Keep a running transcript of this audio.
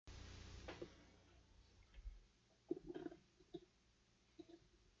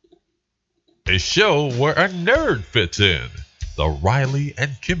A show where a nerd fits in. The Riley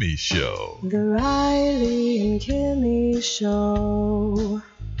and Kimmy Show. The Riley and Kimmy Show.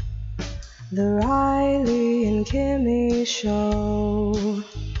 The Riley and Kimmy Show.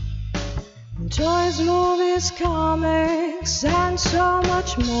 Toys, movies, comics, and so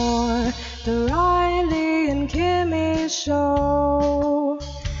much more. The Riley and Kimmy Show.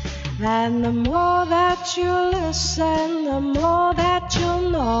 And the more that you listen, the more that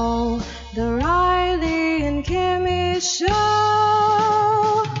you'll know. The Riley and Kimmy Show.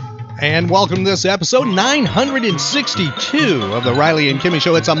 And welcome to this episode 962 of the Riley and Kimmy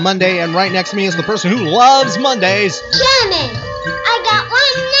Show. It's a Monday, and right next to me is the person who loves Mondays. Kimmy, I got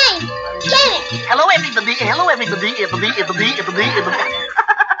one name. Kimmy. Hello, everybody. Hello, everybody.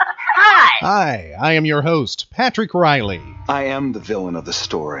 Hi. Hi, I am your host, Patrick Riley. I am the villain of the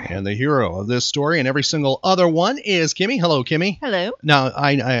story. And the hero of this story and every single other one is Kimmy. Hello, Kimmy. Hello. Now,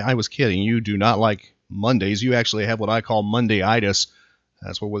 I was kidding. You do not like Mondays. You actually have what I call Monday-itis.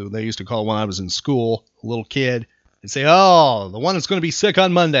 That's what they used to call when I was in school, a little kid. They'd say, oh, the one that's going to be sick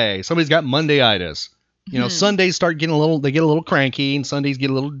on Monday. Somebody's got Monday-itis. You know, Sundays start getting they get a little cranky, and Sundays get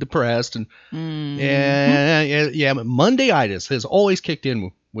a little depressed. And but Monday-itis has always kicked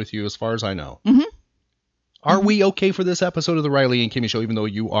in with you as far as I know. Mm-hmm. Are we okay for this episode of the Riley and Kimmy Show, even though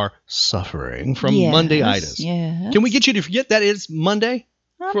you are suffering from Monday-itis? Yes. Can we get you to forget that it's Monday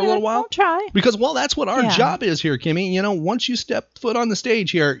for a little while? I'll try. Because, well, that's what our job is here, Kimmy. You know, once you step foot on the stage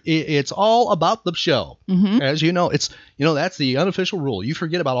here, it's all about the show. Mm-hmm. As you know, that's the unofficial rule. You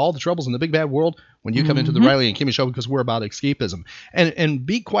forget about all the troubles in the big bad world when you come into the Riley and Kimmy Show, because we're about escapism. And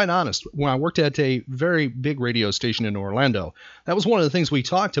be quite honest, when I worked at a very big radio station in Orlando, that was one of the things we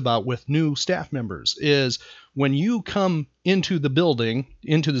talked about with new staff members is when you come into the building,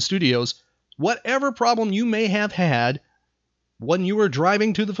 into the studios, whatever problem you may have had when you were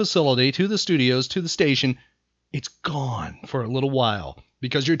driving to the facility, to the studios, to the station, it's gone for a little while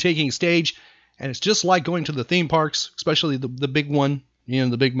because you're taking stage, and it's just like going to the theme parks, especially the big one,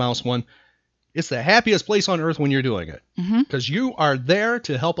 the big mouse one. It's the happiest place on earth when you're doing it because you are there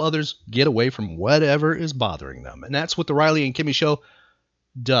to help others get away from whatever is bothering them. And that's what the Riley and Kimmy Show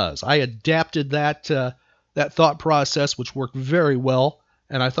does. I adapted that thought process, which worked very well.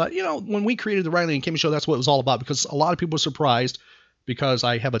 And I thought, when we created the Riley and Kimmy Show, that's what it was all about, because a lot of people were surprised because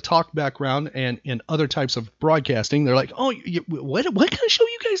I have a talk background and in other types of broadcasting. They're like, oh, what kind of show are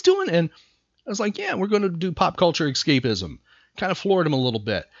you guys doing? And I was like, yeah, we're going to do pop culture escapism. Kind of floored them a little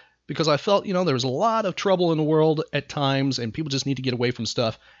bit because I felt, there was a lot of trouble in the world at times and people just need to get away from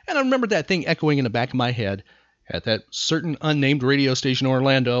stuff. And I remember that thing echoing in the back of my head at that certain unnamed radio station in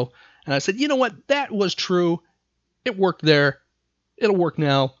Orlando. And I said, you know what? That was true. It worked there. It'll work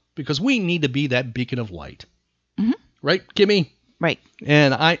now because we need to be that beacon of light. Mm-hmm. Right, Kimmy? Right.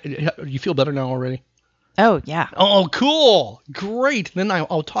 And you feel better now already? Oh, yeah. Oh, cool. Great. Then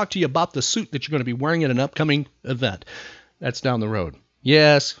I'll talk to you about the suit that you're going to be wearing at an upcoming event. That's down the road.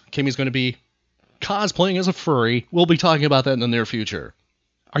 Yes, Kimmy's going to be cosplaying as a furry. We'll be talking about that in the near future.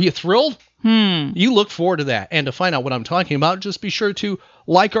 Are you thrilled? You look forward to that. And to find out what I'm talking about, just be sure to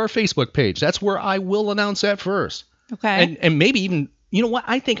like our Facebook page. That's where I will announce that first. Okay. And maybe even, you know what?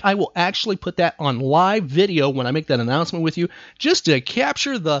 I think I will actually put that on live video when I make that announcement with you, just to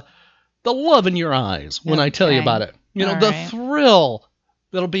capture the love in your eyes when I tell you about it. The thrill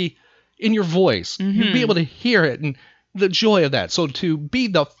that'll be in your voice. You'll be able to hear it and the joy of that. So to be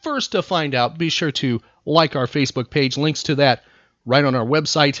the first to find out, be sure to like our Facebook page. Links to that right on our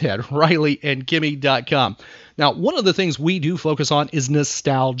website at RileyandKimmy.com. Now, one of the things we do focus on is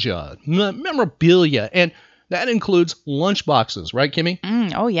nostalgia, memorabilia, and that includes lunchboxes, right, Kimmy?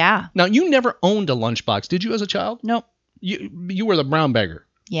 Oh, yeah. Now, you never owned a lunchbox, did you, as a child? Nope. You were the brown bagger.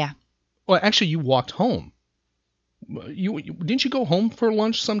 Yeah. Well, actually, you walked home. Didn't you go home for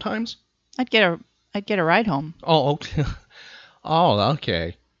lunch sometimes? I'd get a ride home. Oh, okay. Oh,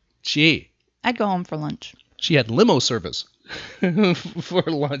 okay. Gee. I'd go home for lunch. She had limo service for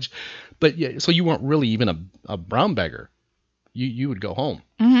lunch. But yeah, so you weren't really even a brown bagger. You would go home.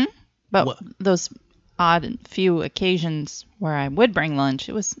 Mm-hmm. But those odd and few occasions where I would bring lunch,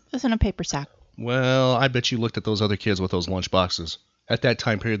 it was in a paper sack. Well, I bet you looked at those other kids with those lunch boxes at that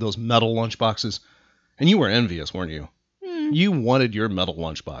time period, those metal lunch boxes, and you were envious, weren't you? You wanted your metal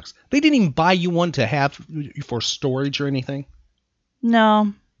lunch box. They didn't even buy you one to have for storage or anything?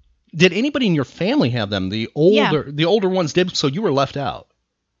 No. Did anybody in your family have them? The older ones did, so you were left out.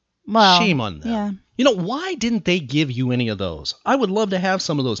 Well, shame on them. Yeah. Why didn't they give you any of those? I would love to have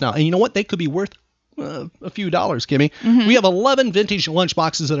some of those now. And you know what? They could be worth a few dollars, Kimmy. Mm-hmm. We have 11 vintage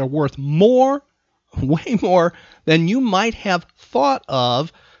lunchboxes that are worth more, way more than you might have thought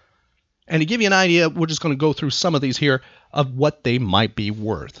of. And to give you an idea, we're just going to go through some of these here of what they might be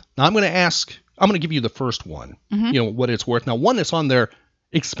worth. Now, I'm going to give you the first one, what it's worth. Now, one that's on their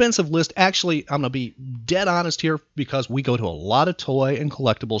expensive list, actually, I'm going to be dead honest here because we go to a lot of toy and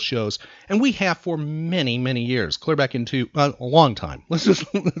collectible shows, and we have for many, many years, clear back into a long time.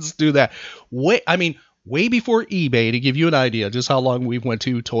 Let's do that. Way before eBay, to give you an idea just how long we've went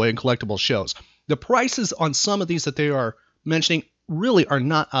to toy and collectible shows. The prices on some of these that they are mentioning really are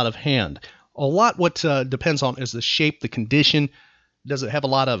not out of hand. A lot what depends on is the shape, the condition. Does it have a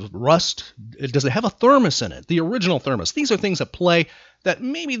lot of rust? Does it have a thermos in it? The original thermos. These are things at play that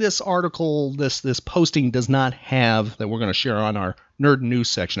maybe this article, this posting does not have, that we're going to share on our nerd news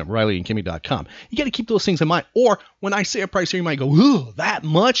section of RileyandKimmy.com. You got to keep those things in mind. Or when I say a price here, you might go, ooh, that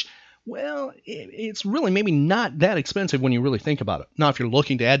much? Well, it's really maybe not that expensive when you really think about it. Now, if you're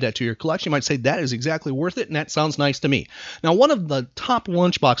looking to add that to your collection, you might say that is exactly worth it, and that sounds nice to me. Now, one of the top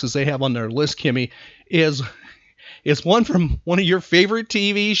lunchboxes they have on their list, Kimmy, is one from one of your favorite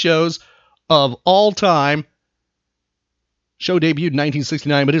TV shows of all time. Show debuted in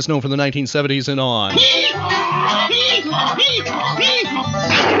 1969, but is known from the 1970s and on.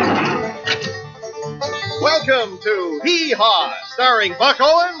 Welcome to Hee Haw, starring Buck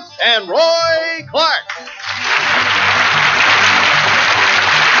Owens and Roy Clark.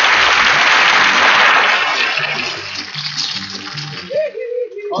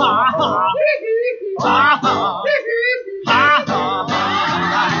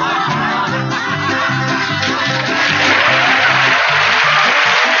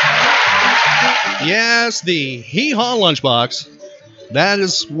 Yes, the Hee Haw lunchbox. That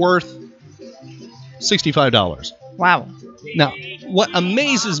is worth $65. Wow. Now, what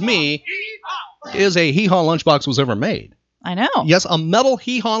amazes me is a Hee Haw lunchbox was ever made. I know. Yes, a metal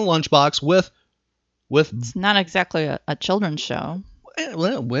Hee Haw lunchbox with. It's not exactly a children's show.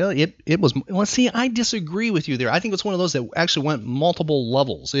 Well, it was. Well, see, I disagree with you there. I think it's one of those that actually went multiple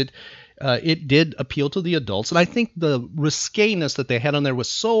levels. It did appeal to the adults, and I think the risqueness that they had on there was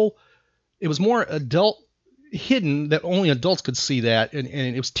so. It was more adult hidden that only adults could see that, and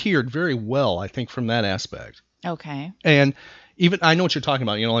it was tiered very well, I think, from that aspect. Okay. And even, I know what you're talking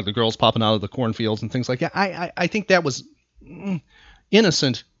about, like the girls popping out of the cornfields and things like that. I think that was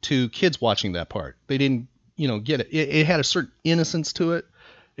innocent to kids watching that part. They didn't, get it. It had a certain innocence to it.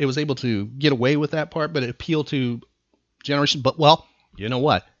 It was able to get away with that part, but it appealed to generation. But, well, you know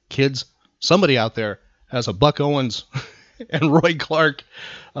what? Kids, somebody out there has a Buck Owens and Roy Clark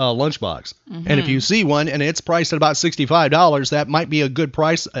lunchbox. Mm-hmm. And if you see one and it's priced at about $65, that might be a good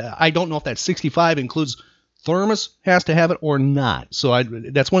price. I don't know if that $65 includes thermos, has to have it or not. So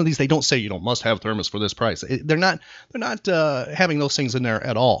that's one of these, they don't say you must have thermos for this price. They're not having those things in there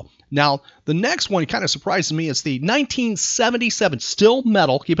at all. Now, the next one kind of surprises me. It's the 1977, still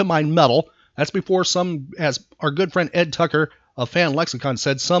metal. Keep in mind metal. That's before as our good friend Ed Tucker of Fan Lexicon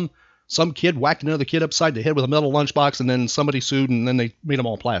said, some kid whacked another kid upside the head with a metal lunchbox, and then somebody sued, and then they made them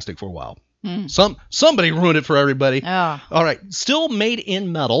all plastic for a while. Somebody ruined it for everybody. Oh. All right, still made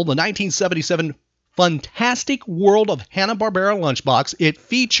in metal, the 1977 Fantastic World of Hanna-Barbera lunchbox. It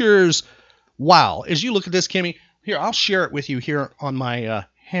features, wow, as you look at this, Kimmy, here, I'll share it with you here on my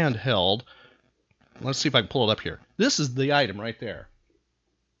handheld. Let's see if I can pull it up here. This is the item right there.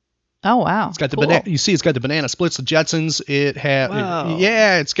 Oh, wow. It's got the banana. You see, it's got the banana splits, the Jetsons.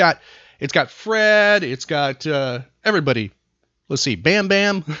 It's got Fred. It's got everybody. Let's see, Bam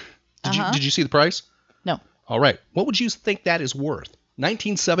Bam. Did you see the price? No. All right. What would you think that is worth?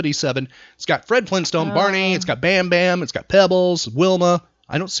 1977. It's got Fred Flintstone, Barney. It's got Bam Bam. It's got Pebbles, Wilma.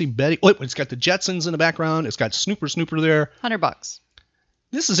 I don't see Betty. Oh, it's got the Jetsons in the background. It's got Snooper there. $100.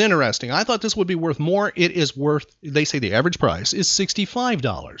 This is interesting. I thought this would be worth more. It is worth, they say the average price is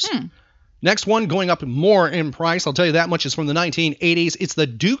 $65. Next one, going up more in price, I'll tell you that much, is from the 1980s. It's the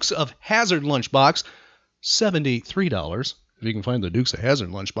Dukes of Hazzard lunchbox, $73. If you can find the Dukes of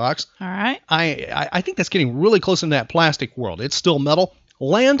Hazzard lunchbox. All right. I think that's getting really close in that plastic world. It's still metal.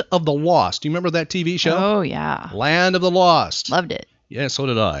 Land of the Lost. Do you remember that TV show? Oh, yeah. Land of the Lost. Loved it. Yeah, so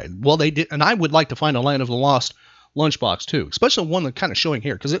did I. Well, they did, and I would like to find a Land of the Lost lunchbox too, especially one that's kind of showing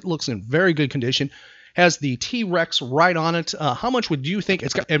here because it looks in very good condition. Has the T-Rex right on it. How much would you think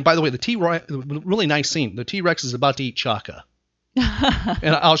it's got? And by the way, the T-Rex, really nice scene. The T-Rex is about to eat Chaka.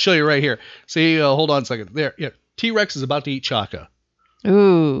 And I'll show you right here. See, hold on a second. There, yeah. T-Rex is about to eat Chaka.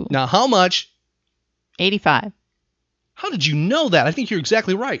 Ooh. Now, how much? $85. How did you know that? I think you're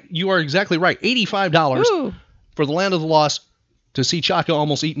exactly right. You are exactly right. $85 for the Land of the Lost to see Chaka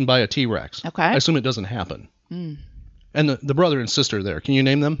almost eaten by a T-Rex. Okay. I assume it doesn't happen. And the brother and sister there, can you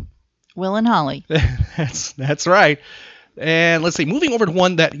name them? Will and Holly. That's right. And let's see, moving over to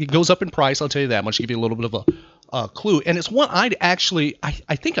one that goes up in price, I'll tell you that much, give you a little bit of a clue. And it's one I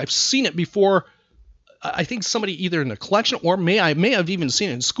think I've seen it before. I think somebody either in the collection or I may have even seen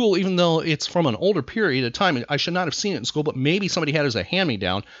it in school, even though it's from an older period of time. I should not have seen it in school, but maybe somebody had it as a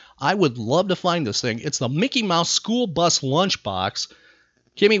hand-me-down. I would love to find this thing. It's the Mickey Mouse School Bus Lunchbox.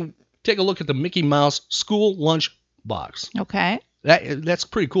 Kimmy, take a look at the Mickey Mouse School Lunchbox. Okay. That's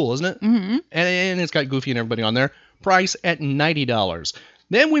pretty cool, isn't it? Mm-hmm. And it's got Goofy and everybody on there. Price at $90.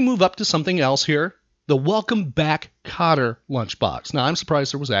 Then we move up to something else here. The Welcome Back Kotter Lunchbox. Now, I'm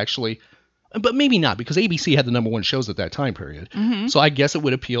surprised there was actually, but maybe not, because ABC had the #1 shows at that time period. Mm-hmm. So I guess it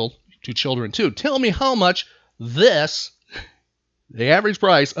would appeal to children too. Tell me how much the average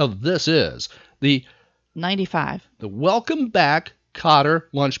price of this is. The $95. The Welcome Back Kotter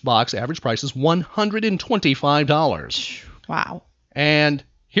Lunchbox average price is $125. Wow. And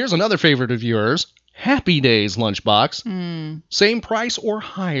here's another favorite of yours, Happy Days Lunchbox. Same price or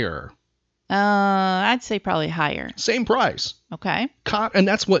higher? I'd say probably higher. Same price. Okay. And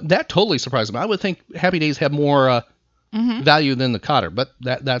that totally surprised me. I would think Happy Days have more value than the Kotter, but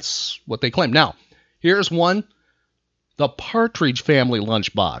that's what they claim. Now, here's one, the Partridge Family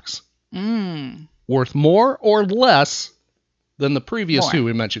Lunchbox. Worth more or less than the previous two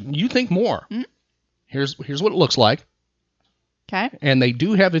we mentioned? You think more. Here's what it looks like. Okay. And they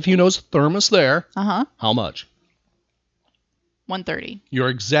do have, if you know, thermos there. Uh-huh. How much? $130. You're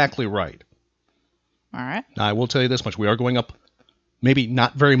exactly right. All right. Now, I will tell you this much. We are going up, maybe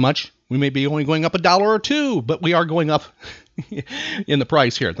not very much. We may be only going up $1 or $2, but we are going up in the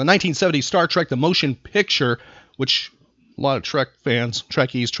price here. The 1970 Star Trek The Motion Picture, which a lot of Trek fans,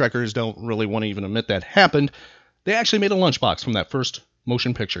 Trekkies, Trekkers don't really want to even admit that happened. They actually made a lunchbox from that first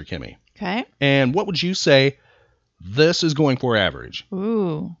motion picture, Kimmy. Okay. And what would you say this is going for average?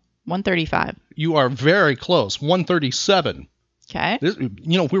 Ooh, $135. You are very close. $137. Okay.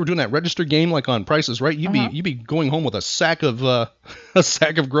 If we were doing that register game like on Prices Right, you'd be going home with a sack of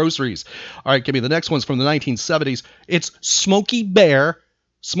groceries. All right, Kimmy, the next one's from the 1970s. It's Smokey Bear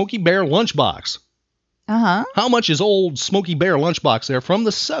Lunchbox. Uh-huh. How much is old Smokey Bear Lunchbox there from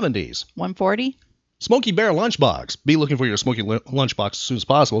the 70s? $140. Smokey Bear Lunchbox. Be looking for your Smokey Lunchbox as soon as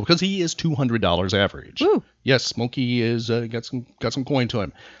possible because he is $200 average. Ooh. Yes, Smokey is got some coin to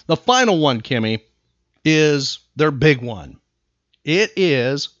him. The final one, Kimmy, is their big one. It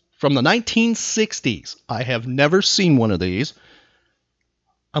is from the 1960s. I have never seen one of these.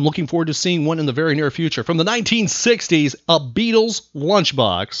 I'm looking forward to seeing one in the very near future. From the 1960s, a Beatles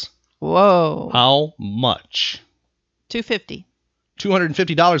Lunchbox. Whoa. How much? $250.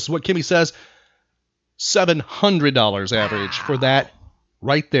 $250 is what Kimmy says. $700 average for that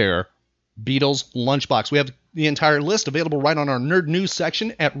right there. Beatles Lunchbox. We have the entire list available right on our Nerd News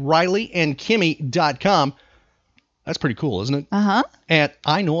section at RileyandKimmy.com. That's pretty cool, isn't it? Uh-huh. And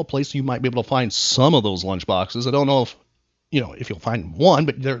I know a place you might be able to find some of those lunchboxes. I don't know if you'll find one,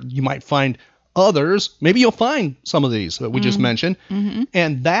 but you might find others. Maybe you'll find some of these that we just mentioned. Mm-hmm.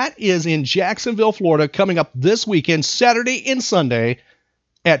 And that is in Jacksonville, Florida, coming up this weekend, Saturday and Sunday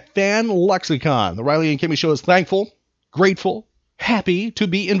at Fan Lexicon. The Riley and Kimmy Show is thankful, grateful, happy to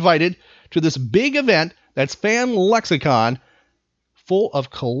be invited to this big event that's Fan Lexicon, full of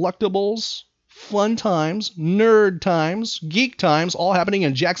collectibles, fun times, nerd times, geek times, all happening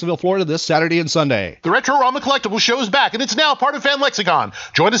in Jacksonville, Florida this Saturday and Sunday. The Retro-Rama Collectibles Show is back, and it's now part of Fan Lexicon.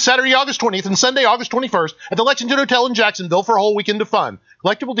 Join us Saturday, August 20th and Sunday, August 21st at the Lexington Hotel in Jacksonville for a whole weekend of fun.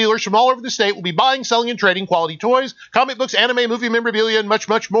 Collectible dealers from all over the state will be buying, selling, and trading quality toys, comic books, anime, movie memorabilia, and much,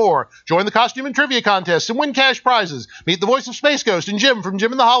 much more. Join the costume and trivia contests and win cash prizes. Meet the voice of Space Ghost and Jim from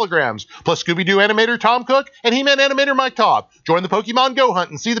Jim and the Holograms, plus Scooby-Doo animator Tom Cook and He-Man animator Mike Taub. Join the Pokemon Go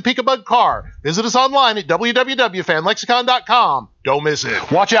Hunt and see the Peekabug car. Visit us online at www.fanlexicon.com. Don't miss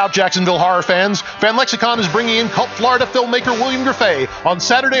it. Watch out, Jacksonville horror fans. Fan Lexicon is bringing in cult Florida filmmaker William Graffet on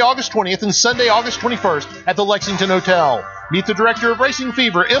Saturday, August 20th and Sunday, August 21st at the Lexington Hotel. Meet the director of Racing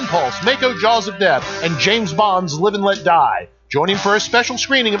Fever, Impulse, Mako Jaws of Death, and James Bond's Live and Let Die. Join him for a special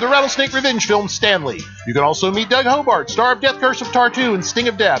screening of the Rattlesnake Revenge film, Stanley. You can also meet Doug Hobart, star of Death Curse of Tartu and Sting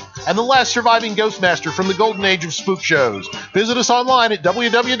of Death, and the last surviving Ghostmaster from the golden age of spook shows. Visit us online at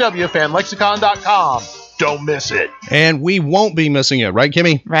www.fanlexicon.com. Don't miss it. And we won't be missing it, right,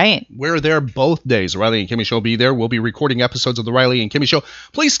 Kimmy? Right. We're there both days. The Riley and Kimmy Show will be there. We'll be recording episodes of the Riley and Kimmy Show.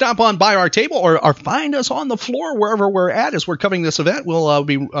 Please stop on by our table or find us on the floor wherever we're at as we're covering this event. We'll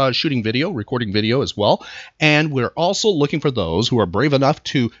be shooting video, recording video as well. And we're also looking for those who are brave enough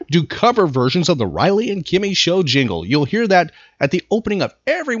to do cover versions of the Riley and Kimmy Show jingle. You'll hear that at the opening of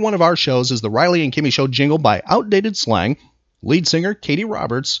every one of our shows is the Riley and Kimmy Show jingle by Outdated Slang. Lead singer Katie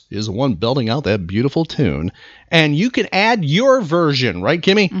Roberts is the one belting out that beautiful tune. And you can add your version, right,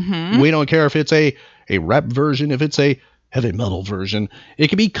 Kimmy? Mm-hmm. We don't care if it's a rap version, if it's a heavy metal version. It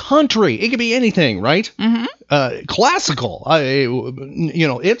could be country. It could be anything, right? Mm-hmm. Classical.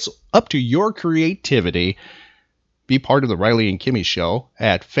 It's up to your creativity. Be part of the Riley and Kimmy Show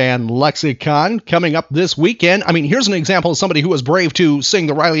at Fan Lexicon coming up this weekend. I mean, here's an example of somebody who was brave to sing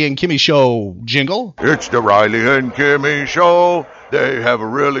the Riley and Kimmy Show jingle. It's the Riley and Kimmy Show. They have a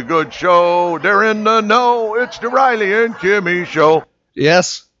really good show. They're in the know. It's the Riley and Kimmy Show.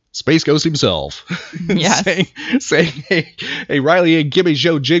 Yes, Space Ghost himself. Yes. saying a Riley and Kimmy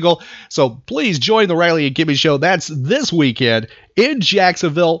Show jingle. So please join the Riley and Kimmy Show. That's this weekend in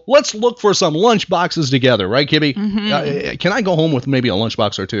Jacksonville. Let's look for some lunchboxes together, right, Kimmy? Mm-hmm. Can I go home with maybe a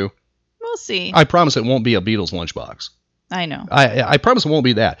lunchbox or two? We'll see. I promise it won't be a Beatles lunchbox. I know. I promise it won't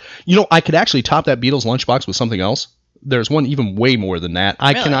be that. I could actually top that Beatles lunchbox with something else. There's one even way more than that.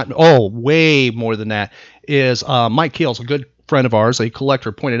 Really? Way more than that is Mike Kales, a good friend of ours, a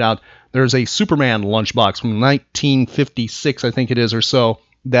collector, pointed out there's a Superman lunchbox from 1956, I think it is, or so,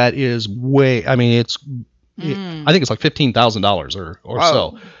 that is I think it's like $15,000 or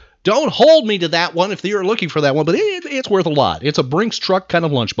so. Don't hold me to that one if you're looking for that one, but it's worth a lot. It's a Brinks truck kind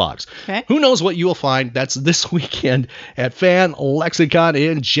of lunchbox. Okay. Who knows what you will find? That's this weekend at Fan Lexicon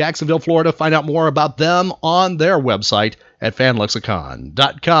in Jacksonville, Florida. Find out more about them on their website at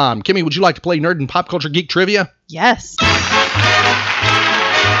fanlexicon.com. Kimmy, would you like to play Nerd and Pop Culture Geek Trivia? Yes.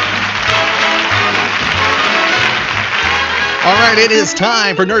 All right, it is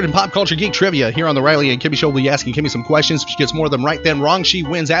time for Nerd and Pop Culture Geek Trivia here on the Riley and Kimmy Show. We'll be asking Kimmy some questions. If she gets more of them right than wrong, she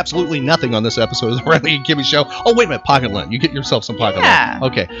wins absolutely nothing on this episode of the Riley and Kimmy Show. Oh, wait a minute, pocket lint. You get yourself some pocket lint.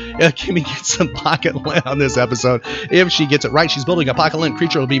 Okay, Kimmy gets some pocket lint on this episode. If she gets it right, she's building a pocket lint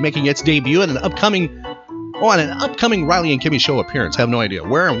creature. Will be making its debut in an upcoming Riley and Kimmy Show appearance. I have no idea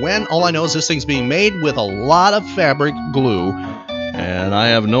where and when. All I know is this thing's being made with a lot of fabric glue, and I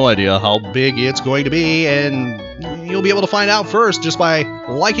have no idea how big it's going to be, and you'll be able to find out first just by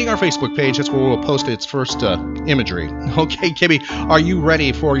liking our Facebook page. That's where we'll post its first imagery. Okay, Kimmy, are you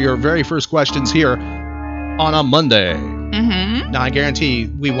ready for your very first questions here on a Monday? Mm-hmm. Now, I guarantee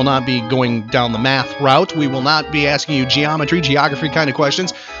we will not be going down the math route. We will not be asking you geography kind of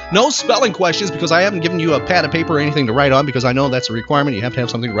questions. No spelling questions, because I haven't given you a pad of paper or anything to write on, because I know that's a requirement. You have to have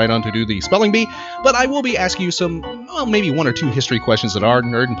something to write on to do the spelling bee. But I will be asking you some, maybe one or two history questions that are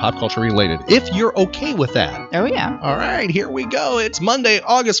nerd and pop culture related, if you're okay with that. Oh, yeah. All right, here we go. It's Monday,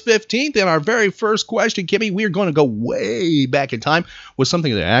 August 15th, and our very first question, Kimmy, we're going to go way back in time with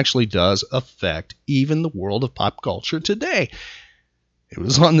something that actually does affect even the world of pop culture today. It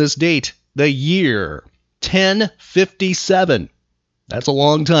was on this date, the year 1057. That's a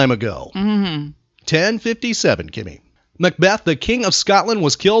long time ago. Mm-hmm. 1057, Kimmy. Macbeth, the King of Scotland,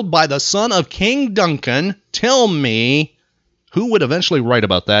 was killed by the son of King Duncan. Tell me, who would eventually write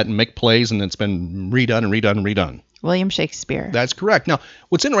about that and make plays, and it's been redone and redone and redone? William Shakespeare. That's correct. Now,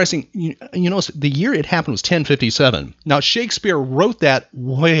 what's interesting, you know, the year it happened was 1057. Now, Shakespeare wrote that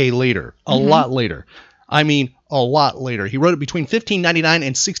way later, a lot later. I mean, a lot later. He wrote it between 1599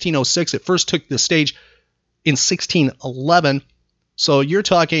 and 1606. It first took the stage in 1611. So you're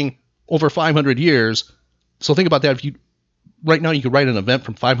talking over 500 years. So think about that. If you right now you could write an event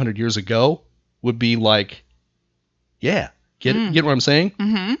from 500 years ago, would be like, yeah, get what I'm saying?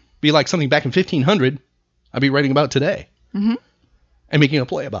 Mm-hmm. Be like something back in 1500 I'd be writing about today and making a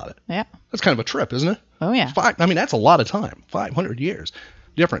play about it. Yeah. That's kind of a trip, isn't it? Oh, yeah. That's a lot of time. 500 years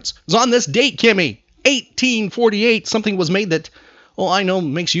difference. It was on this date, Kimmy, 1848. Something was made that, I know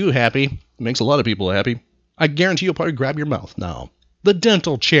makes you happy. It makes a lot of people happy. I guarantee you'll probably grab your mouth now. The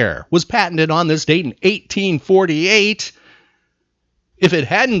dental chair was patented on this date in 1848. If it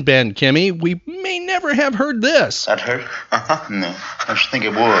hadn't been, Kimmy, we may never have heard this. That hurt? No, I should think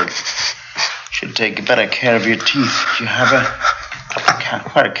it would. Should take better care of your teeth. You have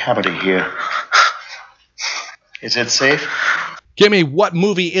quite a cavity here. Is it safe? Kimmy, what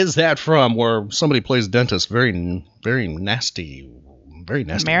movie is that from where somebody plays dentist? Very, very nasty. Very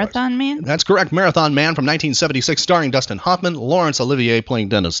nasty. Marathon Man? That's correct. Marathon Man from 1976, starring Dustin Hoffman, Laurence Olivier playing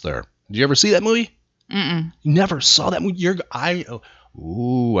dentist there. Did you ever see that movie? Mm-mm. You never saw that movie? I think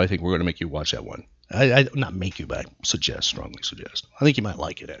we're going to make you watch that one. I not make you, but I strongly suggest. I think you might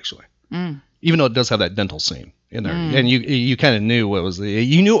like it, actually. Even though it does have that dental scene in there. And you kind of knew what was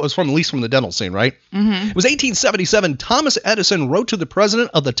you knew it was from, at least from the dental scene, right? It was 1877. Thomas Edison wrote to the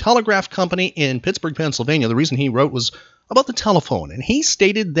president of the telegraph company in Pittsburgh, Pennsylvania. The reason he wrote was about the telephone. And he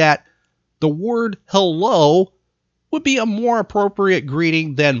stated that the word hello would be a more appropriate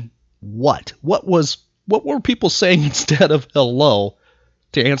greeting than what? What what were people saying instead of hello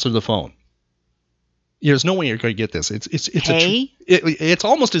to answer the phone? There's no way you're going to get this. It's hey? It's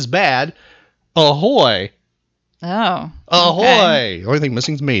almost as bad. Ahoy. Oh. Ahoy. Okay. The only thing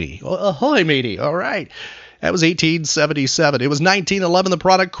missing is matey. Ahoy, matey. All right. That was 1877. It was 1911 the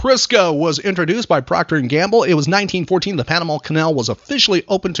product Crisco was introduced by Procter & Gamble. It was 1914 the Panama Canal was officially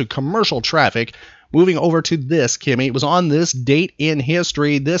open to commercial traffic. Moving over to this, Kimmy. It was on this date in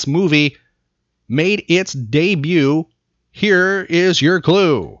history. This movie made its debut. Here is your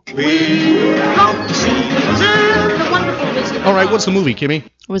clue. All right, what's the movie, Kimmy?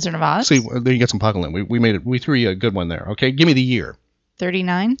 Wizard of Oz. See, there you got some puckling. We made it. We threw you a good one there. Okay, give me the year.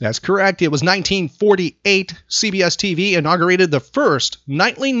 39. That's correct. It was 1948. CBS TV inaugurated the first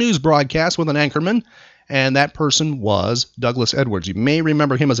nightly news broadcast with an anchorman, and that person was Douglas Edwards. You may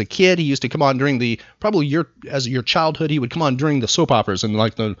remember him as a kid. He used to come on during your childhood. He would come on during the soap operas and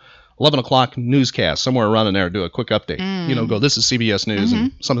like the 11 o'clock newscast, somewhere around in there, do a quick update. You know, go, this is CBS News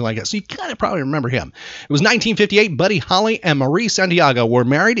and something like that. So you kind of probably remember him. It was 1958. Buddy Holly and Marie Santiago were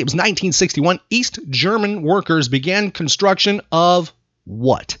married. It was 1961. East German workers began construction of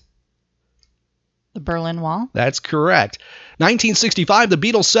what? The Berlin Wall. That's correct. 1965, the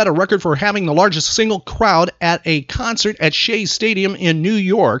Beatles set a record for having the largest single crowd at a concert at Shea Stadium in New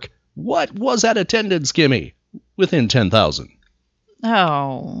York. What was that attendance, Kimmy? Within 10,000.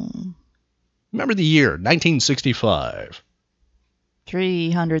 Oh. Remember the year, 1965.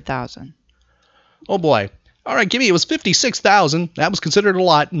 300,000. Oh, boy. All right, Kimmy, it was 56,000. That was considered a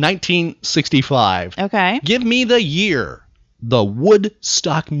lot. 1965. Okay. Give me the year the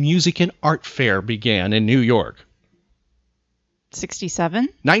Woodstock Music and Art Fair began in New York. 67.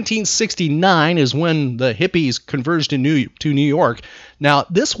 1969 is when the hippies converged to New York. Now,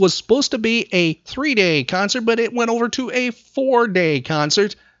 this was supposed to be a 3-day concert, but it went over to a 4-day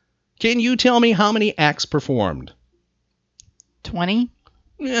concert. Can you tell me how many acts performed? 20.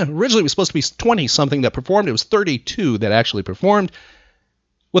 Yeah, originally it was supposed to be 20-something that performed. It was 32 that actually performed,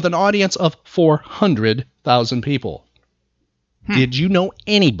 with an audience of 400,000 people. Did you know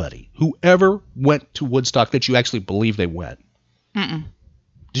anybody who ever went to Woodstock that you actually believe they went? Mm-mm.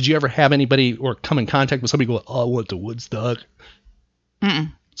 Did you ever have anybody or come in contact with somebody go, oh, I went to Woodstock?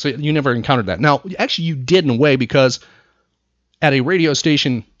 Mm-mm. So you never encountered that. Now, actually, you did in a way, because at a radio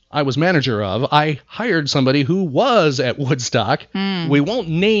station I was manager of, I hired somebody who was at Woodstock. We won't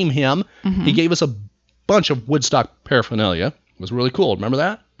name him. He gave us a bunch of Woodstock paraphernalia. It was really cool. Remember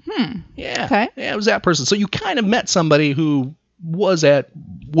that? Yeah. Okay. Yeah, it was that person. So you kind of met somebody who was at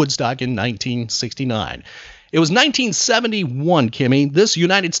Woodstock in 1969. It was 1971, Kimmy. This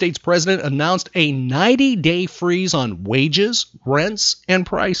United States president announced a 90-day freeze on wages, rents, and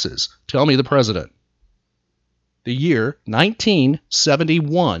prices. Tell me the president. The year,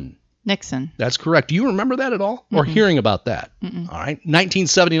 1971. Nixon. That's correct. Do you remember that at all? Or hearing about that? All right.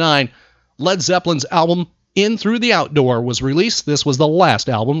 1979, Led Zeppelin's album In Through the Outdoor was released. This was the last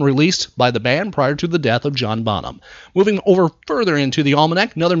album released by the band prior to the death of John Bonham. Moving over further into the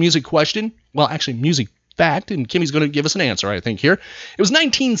almanac, another music question. Well, actually, music fact, and Kimmy's going to give us an answer, I think, here. It was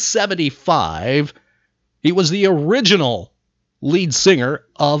 1975. He was the original lead singer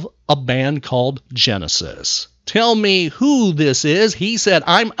of a band called Genesis. Tell me who this is. He said,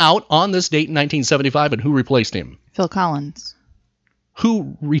 I'm out on this date in 1975, and who replaced him? Phil Collins.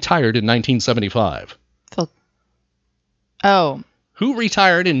 Who retired in 1975? Oh. Who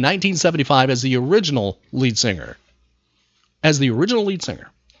retired in 1975 as the original lead singer? As the original lead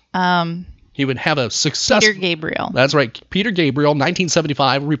singer. He would have a success. Peter Gabriel. That's right. Peter Gabriel,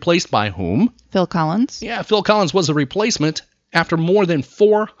 1975, replaced by whom? Phil Collins. Yeah, Phil Collins was a replacement after more than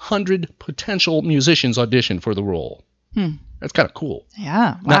 400 potential musicians auditioned for the role. That's kind of cool.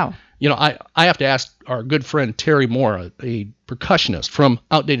 Yeah, wow. Now, you know, I have to ask our good friend Terry Moore, a percussionist from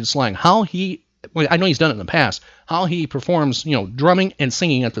Outdated Slang, how he, well, I know he's done it in the past, how he performs, you know, drumming and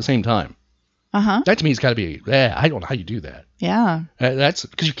singing at the same time. That to me has got to be, I don't know how you do that. Yeah. That's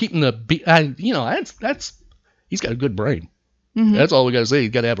because you're keeping the beat, you know, that's, he's got a good brain. That's all we got to say.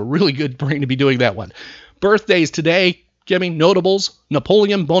 He's got to have a really good brain to be doing that one. Birthdays today, Kimmy, notables,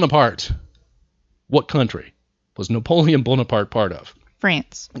 Napoleon Bonaparte. What country was Napoleon Bonaparte part of?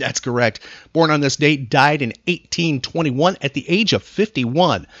 France. That's correct. Born on this date, died in 1821 at the age of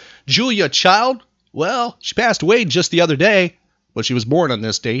 51. Julia Child, well, she passed away just the other day, but she was born on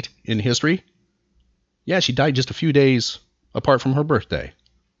this date in history. Yeah, she died just a few days apart from her birthday.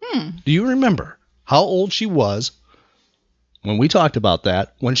 Do you remember how old she was when we talked about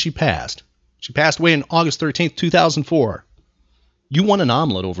that, when she passed? She passed away on August 13th, 2004. You won an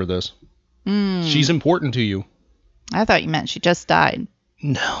omelet over this. She's important to you. I thought you meant she just died.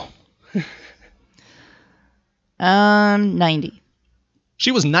 No. 90.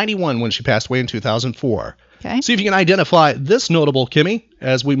 She was 91 when she passed away in 2004. Okay. See if you can identify this notable Kimmy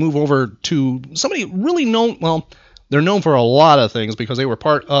as we move over to somebody really known. Well, they're known for a lot of things because they were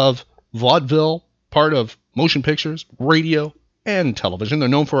part of vaudeville, part of motion pictures, radio, and television. They're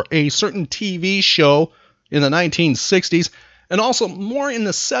known for a certain TV show in the 1960s and also more in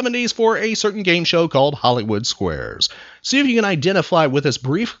the 70s for a certain game show called Hollywood Squares. See if you can identify with this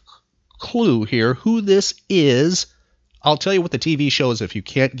brief clue here who this is. I'll tell you what the TV show is. If you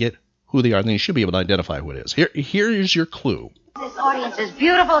can't get who they are, then you should be able to identify who it is. Here is your clue. This audience is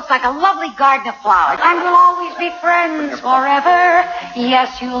beautiful. It's like a lovely garden of flowers. And we'll always be friends forever.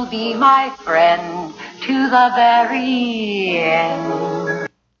 Yes, you'll be my friend to the very end.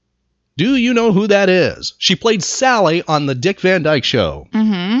 Do you know who that is? She played Sally on the Dick Van Dyke Show.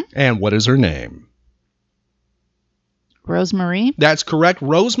 Mm-hmm. And what is her name? Rosemarie? That's correct,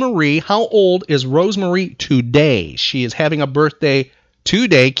 Rosemarie. How old is Rosemarie today? She is having a birthday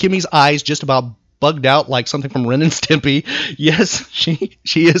today. Kimmy's eyes just about bugged out like something from Ren and Stimpy. Yes, she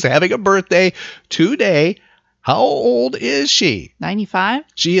is having a birthday today. How old is she? 95?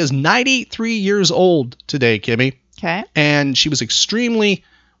 She is 93 years old today, Kimmy. Okay. And she was extremely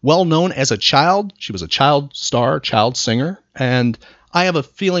well known as a child. She was a child star, child singer. And I have a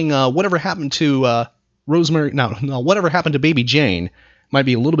feeling whatever happened to Rosemary, no, whatever happened to Baby Jane might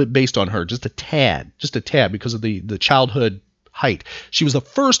be a little bit based on her, just a tad because of the childhood height. She was the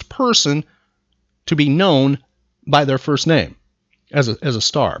first person to be known by their first name as a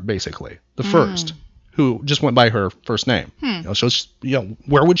star, basically. The first who just went by her first name. So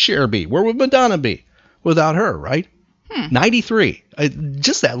where would Cher be? Where would Madonna be without her, right? 93.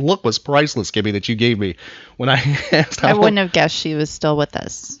 Just that look was priceless, Kimmy, that you gave me when I asked. I wouldn't have guessed she was still with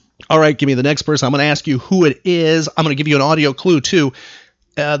us. All right, Kimmy, the next person, I'm going to ask you who it is. I'm going to give you an audio clue, too.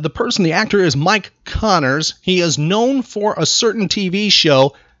 The actor is Mike Connors. He is known for a certain TV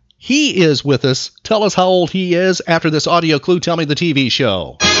show. He is with us. Tell us how old he is. After this audio clue, tell me the TV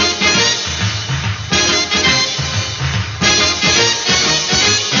show.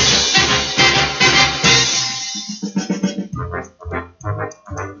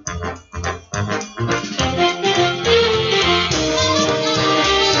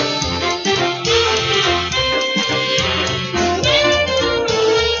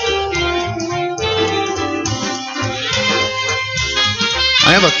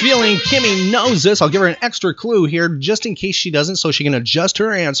 I have a feeling Kimmy knows this. I'll give her an extra clue here just in case she doesn't so she can adjust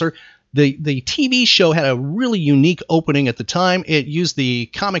her answer. The TV show had a really unique opening at the time. It used the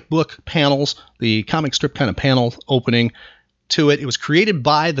comic book panels, the comic strip kind of panel opening to it. It was created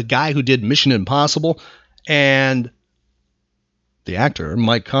by the guy who did Mission Impossible, and the actor,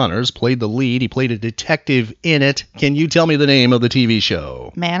 Mike Connors, played the lead. He played a detective in it. Can you tell me the name of the TV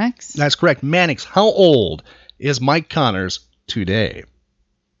show? Mannix? That's correct. Mannix. How old is Mike Connors today?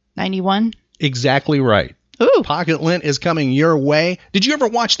 91? Exactly right. Ooh. Pocket Lint is coming your way. Did you ever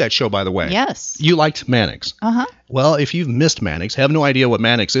watch that show, by the way? Yes. You liked Mannix? Uh-huh. Well, if you've missed Mannix, have no idea what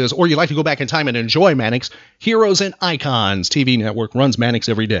Mannix is, or you'd like to go back in time and enjoy Mannix, Heroes and Icons TV network runs Mannix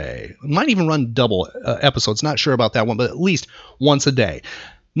every day. It might even run double episodes. Not sure about that one, but at least once a day.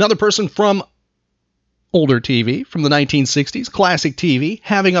 Another person from older TV, from the 1960s, classic TV,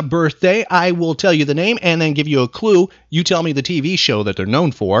 having a birthday. I will tell you the name and then give you a clue. You tell me the TV show that they're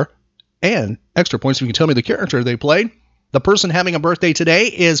known for. And extra points if you can tell me the character they played. The person having a birthday today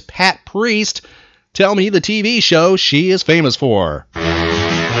is Pat Priest. Tell me the TV show she is famous for.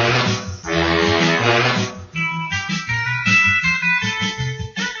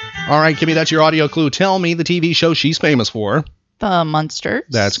 All right, Kimmy, that's your audio clue. Tell me the TV show she's famous for. The Munsters.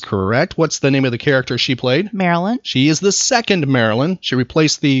 That's correct. What's the name of the character she played? Marilyn. She is the second Marilyn. She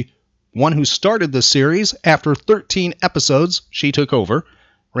replaced the one who started the series. After 13 episodes, she took over.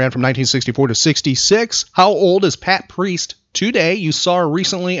 Ran from 1964 to 66. How old is Pat Priest today? You saw her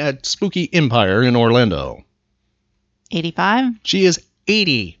recently at Spooky Empire in Orlando. 85. She is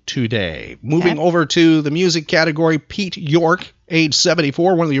 80 today. Moving over to the music category, Pete York, age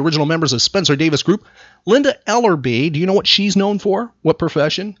 74, one of the original members of Spencer Davis Group. Linda Ellerby, do you know what she's known for? What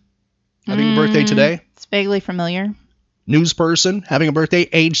profession? Having a birthday today? It's vaguely familiar. News person, having a birthday,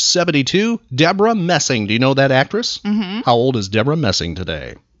 age 72. Deborah Messing, do you know that actress? Mm-hmm. How old is Deborah Messing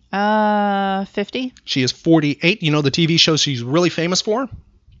today? 50. She is 48. You know the TV show she's really famous for?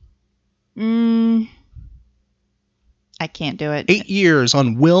 I can't do it. 8 years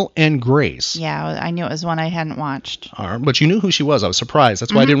on Will and Grace. Yeah, I knew it was one I hadn't watched. But you knew who she was. I was surprised.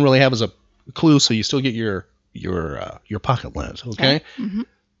 That's why I didn't really have as a clue, so you still get your pocket lens, okay? Mm-hmm.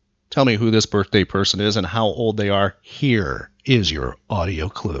 Tell me who this birthday person is and how old they are. Here is your audio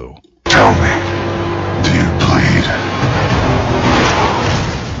clue. Tell me, do you please?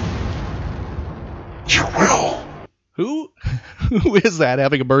 You will. Who is that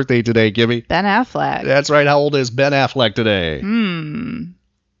having a birthday today, Kimmy? Ben Affleck. That's right. How old is Ben Affleck today?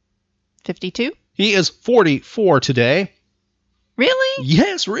 52? He is 44 today. Really?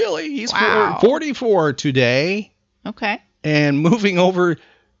 Yes, really. He's Wow. 44 today. Okay. And moving over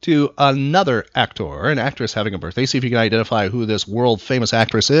to another actor or an actress having a birthday. See if you can identify who this world-famous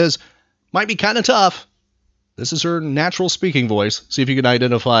actress is. Might be kind of tough. This is her natural speaking voice. See if you can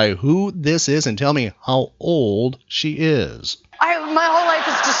identify who this is and tell me how old she is. My whole life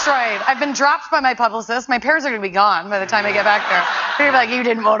is destroyed. I've been dropped by my publicist. My parents are going to be gone by the time I get back there. They're going to be like, you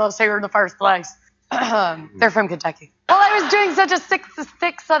didn't vote us here in the first place. They're from Kentucky. Well, I was doing such a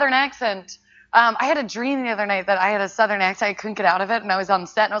thick Southern accent. I had a dream the other night that I had a Southern accent. I couldn't get out of it, and I was on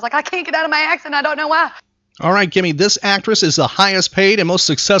set, and I was like, I can't get out of my accent. I don't know why. All right, Kimmy, this actress is the highest paid and most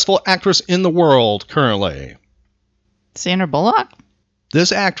successful actress in the world currently. Sandra Bullock?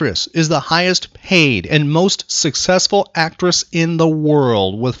 This actress is the highest paid and most successful actress in the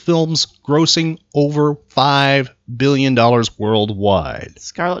world, with films grossing over $5 billion worldwide.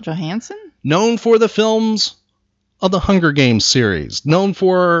 Scarlett Johansson? Known for the films of the Hunger Games series. Known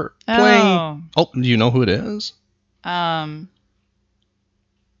for playing... Oh, do you know who it is? Jennifer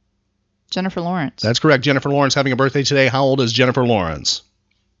Lawrence. That's correct. Jennifer Lawrence having a birthday today. How old is Jennifer Lawrence?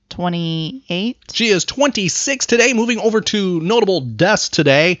 28. She is 26 today. Moving over to notable deaths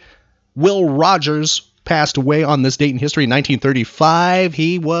today. Will Rogers passed away on this date in history in 1935.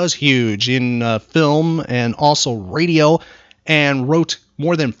 He was huge in film and also radio and wrote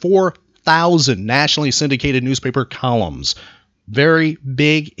more than 4,000 nationally syndicated newspaper columns. Very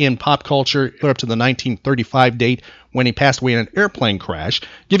big in pop culture up to the 1935 date when he passed away in an airplane crash.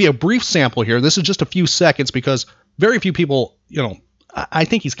 Give you a brief sample here. This is just a few seconds because very few people, I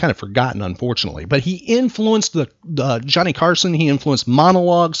think he's kind of forgotten, unfortunately. But he influenced the Johnny Carson. He influenced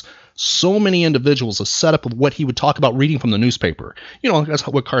monologues. So many individuals, a setup of what he would talk about reading from the newspaper. That's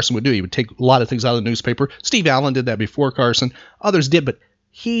what Carson would do. He would take a lot of things out of the newspaper. Steve Allen did that before Carson. Others did, but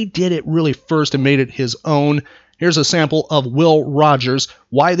he did it really first and made it his own. Here's a sample of Will Rogers.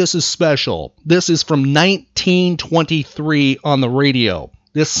 Why this is special. This is from 1923 on the radio.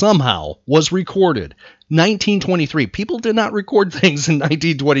 This somehow was recorded. 1923. People did not record things in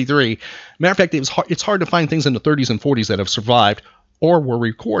 1923. Matter of fact, it's hard to find things in the 30s and 40s that have survived or were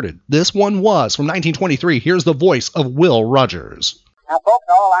recorded. This one was from 1923. Here's the voice of Will Rogers. Now, folks,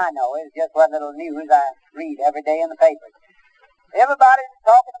 all I know is just what little news I read every day in the papers. Everybody's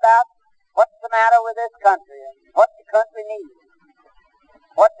talking about what's the matter with this country and what the country needs.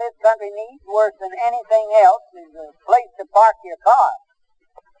 What this country needs worse than anything else is a place to park your car.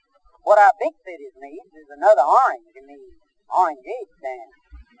 What our big cities need is another orange in the orangeade stand.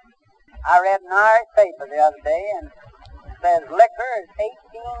 I read an Irish paper the other day and it says liquor is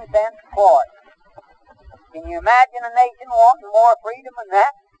 18 cents a quart. Can you imagine a nation wanting more freedom than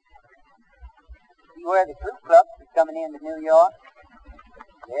that? See where the Ku Klux is coming into New York?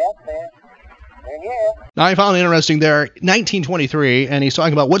 Yes, they're here. Now, I found it interesting there, 1923, and he's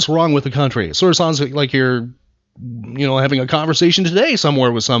talking about what's wrong with the country. It sort of sounds like you're having a conversation today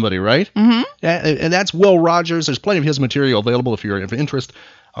somewhere with somebody, right? Mm-hmm. And that's Will Rogers. There's plenty of his material available if you're of interest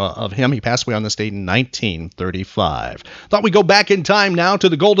of him. He passed away on this date in 1935. Thought we'd go back in time now to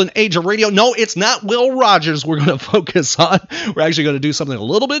the golden age of radio. No, it's not Will Rogers we're going to focus on. We're actually going to do something a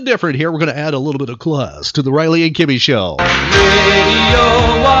little bit different here. We're going to add a little bit of class to the Riley and Kimmy Show. Radio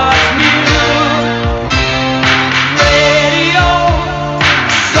was new. Radio,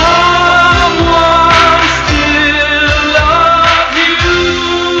 someone still loves you.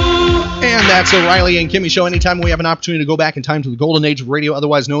 And that's the Riley and Kimmy Show. Anytime we have an opportunity to go back in time to the golden age of radio,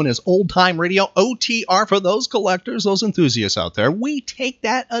 otherwise known as old time radio, OTR, for those collectors, those enthusiasts out there, we take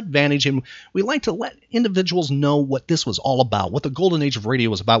that advantage and we like to let individuals know what this was all about, what the golden age of radio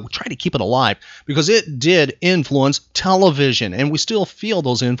was about. We try to keep it alive because it did influence television, and we still feel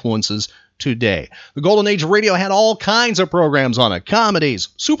those influences today. The golden age of radio had all kinds of programs on it. Comedies,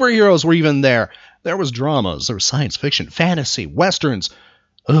 superheroes were even there. There was dramas, there was science fiction, fantasy, westerns.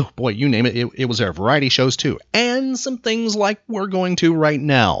 Oh boy, you name it, it was there. Variety shows too. And some things like we're going to right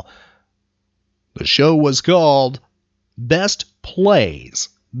now. The show was called Best Plays.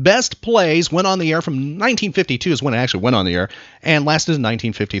 Best Plays went on the air from 1952 is when it actually went on the air and lasted in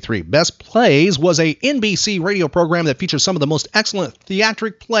 1953. Best Plays was a NBC radio program that featured some of the most excellent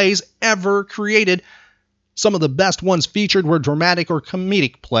theatric plays ever created. Some of the best ones featured were dramatic or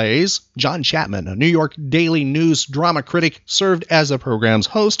comedic plays. John Chapman, a New York Daily News drama critic, served as the program's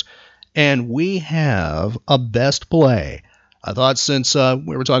host. And we have a best play. I thought since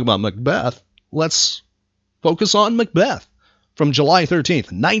we were talking about Macbeth, let's focus on Macbeth from July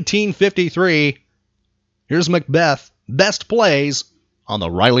 13th, 1953. Here's Macbeth, Best Plays on the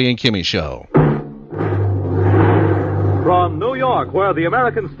Riley and Kimmy Show. From New York, where the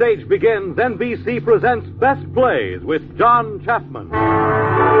American stage begins, NBC presents Best Plays with John Chapman.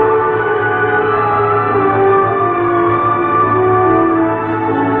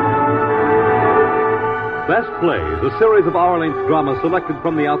 Best Plays, a series of hour-length dramas selected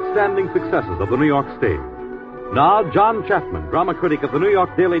from the outstanding successes of the New York stage. Now, John Chapman, drama critic of the New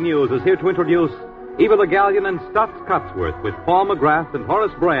York Daily News, is here to introduce Eva Le Gallion and Stotts Cotsworth with Paul McGrath and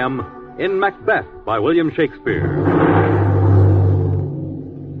Horace Graham in Macbeth by William Shakespeare.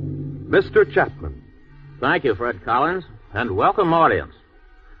 Mr. Chapman. Thank you, Fred Collins, and welcome, audience.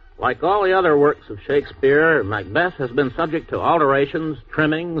 Like all the other works of Shakespeare, Macbeth has been subject to alterations,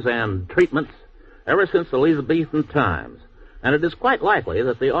 trimmings, and treatments ever since Elizabethan times, and it is quite likely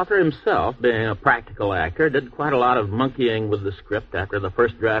that the author himself, being a practical actor, did quite a lot of monkeying with the script after the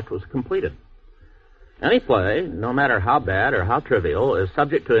first draft was completed. Any play, no matter how bad or how trivial, is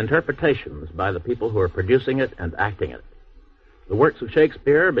subject to interpretations by the people who are producing it and acting it. The works of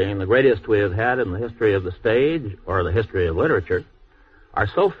Shakespeare, being the greatest we have had in the history of the stage or the history of literature, are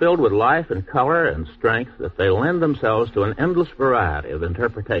so filled with life and color and strength that they lend themselves to an endless variety of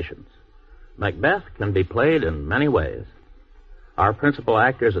interpretations. Macbeth can be played in many ways. Our principal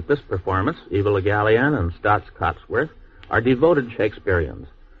actors at this performance, Eva Le Gallion and Stotts Cotsworth, are devoted Shakespeareans,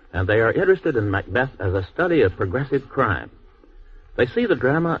 and they are interested in Macbeth as a study of progressive crime. They see the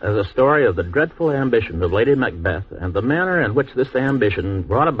drama as a story of the dreadful ambition of Lady Macbeth and the manner in which this ambition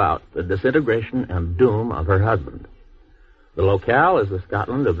brought about the disintegration and doom of her husband. The locale is the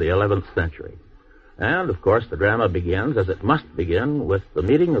Scotland of the 11th century. And, of course, the drama begins, as it must begin, with the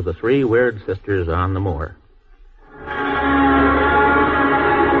meeting of the three weird sisters on the moor.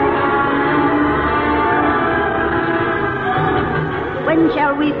 When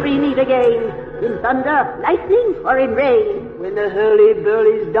shall we three meet again? In thunder, lightning, or in rain? When the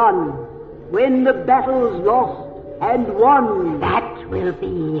hurly-burly's done. When the battle's lost and won. That will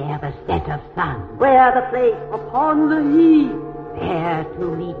be ere the set of sun. Where the place? Upon the heath. There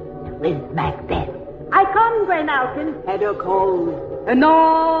to meet with Macbeth. I come, Grey Malkin. Head or cold.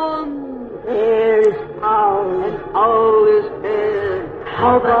 Anon. There is foul, and all is fair.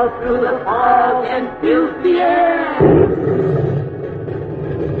 Hover through the fog and fill the air.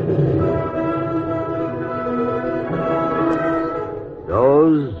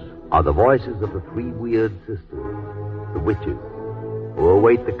 Those are the voices of the three weird sisters, the witches, who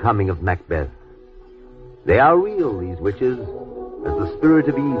await the coming of Macbeth. They are real, these witches, as the spirit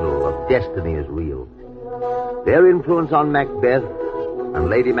of evil, of destiny is real. Their influence on Macbeth and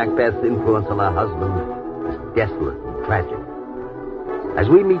Lady Macbeth's influence on her husband is desolate and tragic. As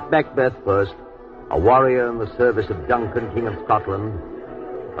we meet Macbeth first, a warrior in the service of Duncan, King of Scotland,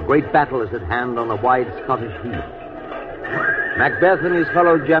 a great battle is at hand on a wide Scottish heath. Macbeth and his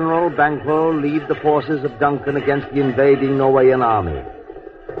fellow general, Banquo, lead the forces of Duncan against the invading Norwegian army.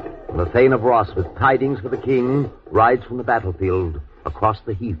 And the Thane of Ross, with tidings for the king, rides from the battlefield across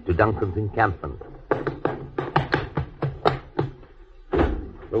the heath to Duncan's encampment.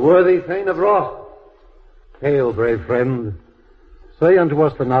 The worthy Thane of Ross. Hail, brave friend. Say unto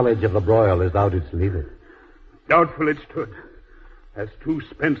us the knowledge of the broil as thou didst lead it. Doubtful it stood, as two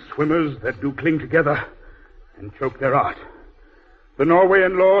spent swimmers that do cling together and choke their art. The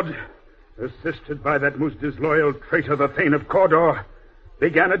Norwegian lord, assisted by that most disloyal traitor, the Thane of Cawdor,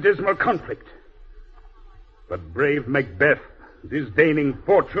 began a dismal conflict. But brave Macbeth, disdaining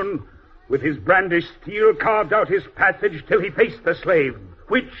fortune, with his brandished steel carved out his passage till he faced the slave,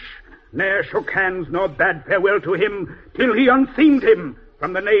 which ne'er shook hands nor bade farewell to him till he unseamed him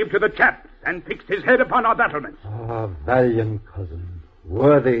from the nave to the chaps and fixed his head upon our battlements. Ah, valiant cousin,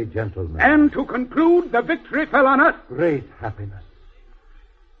 worthy gentleman. And to conclude, the victory fell on us. Great happiness.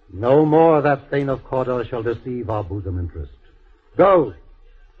 No more that Thane of Cawdor shall deceive our bosom interest. Go,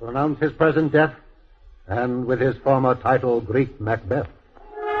 pronounce his present death, and with his former title greet Macbeth.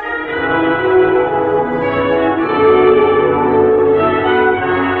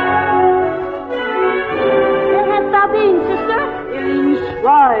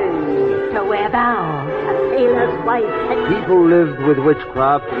 Enshrined to where thou, a sailor's wife, had... People lived with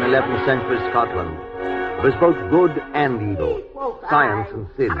witchcraft in 11th century Scotland. It was both good and evil, science and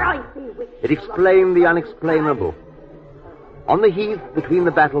sin. It explained the unexplainable. On the heath between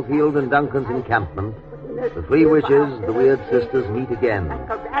the battlefield and Duncan's encampment, the three witches, the weird sisters, meet again.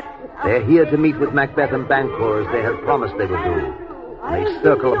 They're here to meet with Macbeth and Banquo as they had promised they would do. They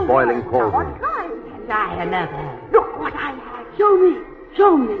circle a boiling cauldron. And I another. Look what I have. Show me.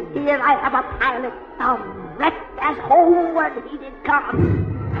 Show me. Here I have a pilot thumb, swept as homeward he did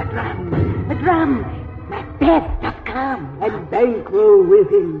come. A drum, Macbeth doth come, and Banquo with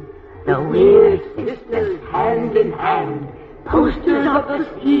him. The weird sisters hand in hand, posters of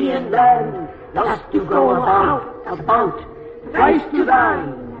the sea and land, thus do go about, thrice to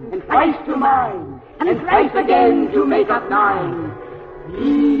thine, and thrice to mine, and thrice again to make up 9.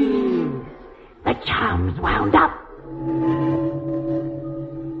 These, the charms wound up.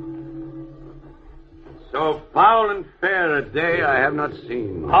 So foul and fair a day I have not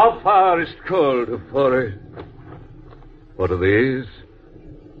seen. How far is it called, Forest? What are these?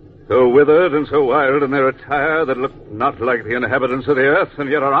 So withered and so wild in their attire that look not like the inhabitants of the earth, and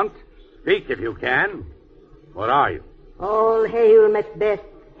yet are aunt? Speak if you can. What are you? All hail, Macbeth.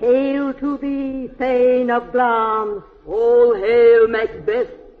 Hail to thee, Thane of Glamis. All hail, Macbeth.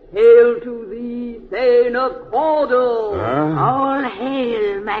 Hail to thee, Thane of Cawdor. All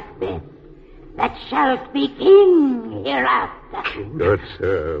hail, Macbeth, that shalt be king hereafter. Good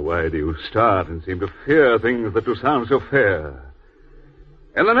sir, why do you start and seem to fear things that do sound so fair?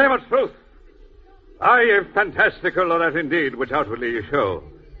 In the name of truth, are ye fantastical, or that indeed which outwardly you show?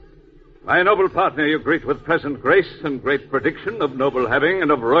 My noble partner you greet with present grace and great prediction of noble having and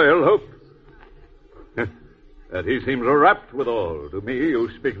of royal hope. That he seems rapt withal. To me you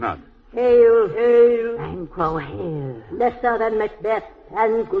speak not. Hail, hail, Banquo, hail. Lesser than Macbeth,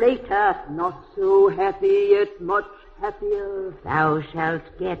 and greater, not so happy, yet much happier. Thou shalt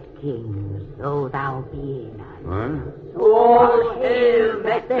get kings, though thou be none. So all hail,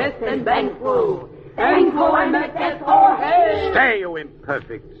 Macbeth and Banquo. Banquo and Macbeth, all hail. Stay, you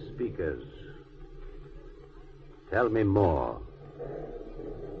imperfect speakers. Tell me more.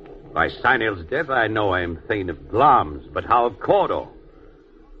 By Sinel's death, I know I am Thane of Glamis, but how of Cawdor?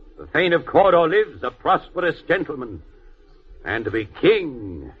 The Thane of Cawdor lives, a prosperous gentleman, and to be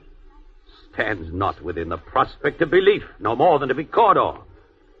king stands not within the prospect of belief, no more than to be Cawdor.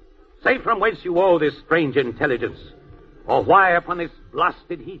 Say from whence you owe this strange intelligence, or why upon this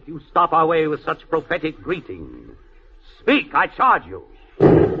blasted heath you stop our way with such prophetic greeting. Speak, I charge you.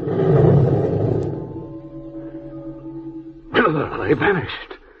 Whither they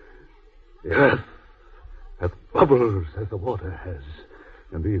vanished? The earth hath bubbles as the water has,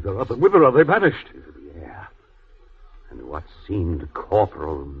 and these are up, and whither are they vanished? Into the air. And what seemed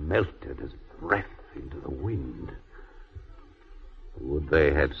corporal melted as breath into the wind. Would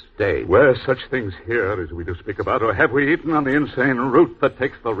they had stayed? Were such things here as we do speak about, or have we eaten on the insane root that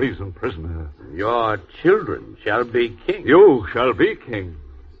takes the reason prisoner? Your children shall be king. You shall be king.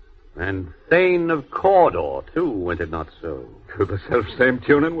 And Thane of Cawdor, too, went it not so? To the self-same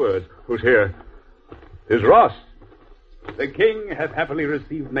tune and words. Who's here? 'Tis Ross. The king hath happily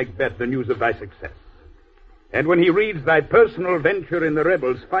received, Macbeth, the news of thy success. And when he reads thy personal venture in the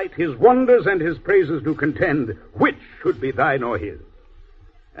rebels' fight, his wonders and his praises do contend, which should be thine or his.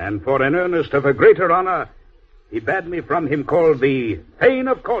 And for an earnest of a greater honor, he bade me from him call thee Thane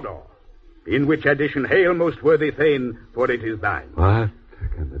of Cawdor, in which addition hail, most worthy Thane, for it is thine. What?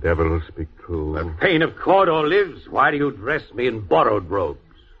 Can the devil speak true? The Thane of Cawdor lives. Why do you dress me in borrowed robes?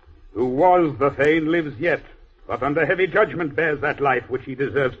 Who was the Thane lives yet, but under heavy judgment bears that life which he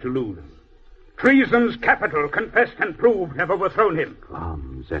deserves to lose. Treason's capital, confessed and proved, have overthrown him.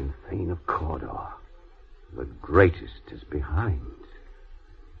 Glamis and Thane of Cawdor, the greatest is behind.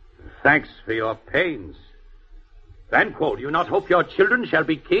 Thanks for your pains. Banquo, do you not hope your children shall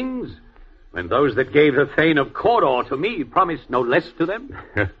be kings, when those that gave the Thane of Cawdor to me promised no less to them?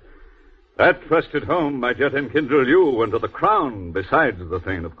 That trusted home might yet enkindle you unto the crown besides the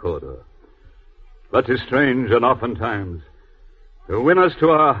Thane of Cawdor. But 'tis strange, and oftentimes, to win us to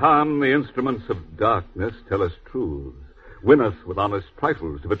our harm, the instruments of darkness tell us truths, win us with honest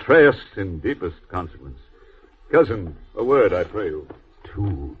trifles, to betray us in deepest consequence. Cousin, a word, I pray you.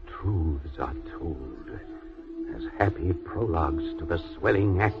 2 truths are told, as happy prologues to the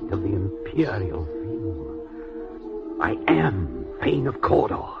swelling act of the imperial theme. I am Thane of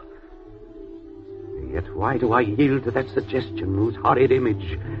Cawdor. Yet why do I yield to that suggestion whose horrid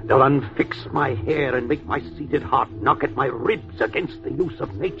image doth unfix my hair and make my seated heart knock at my ribs against the use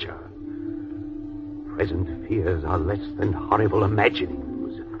of nature? Present fears are less than horrible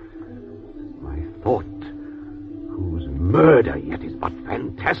imaginings. My thought, whose murder yet is but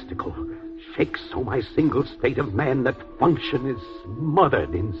fantastical, shakes so my single state of man that function is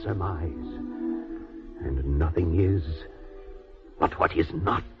smothered in surmise. And nothing is but what is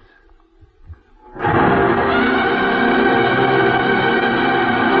not.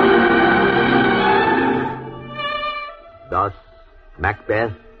 Thus,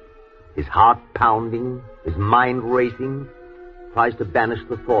 Macbeth, his heart pounding, his mind racing, tries to banish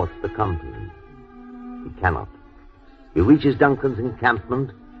the thoughts that come to him. He He cannot. He reaches Duncan's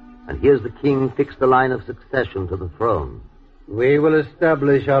encampment and hears the king fix the line of succession to the throne. We will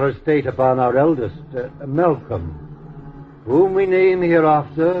establish our estate upon our eldest, Malcolm, whom we name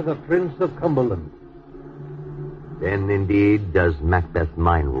hereafter the Prince of Cumberland. Then, indeed, does Macbeth's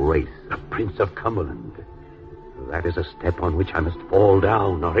mind race. The Prince of Cumberland. That is a step on which I must fall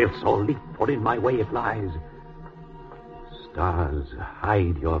down, or else all leap, for in my way it lies. Stars,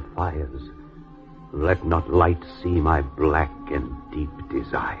 hide your fires. Let not light see my black and deep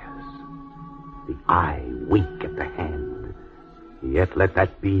desires. The eye wink at the hand. Yet let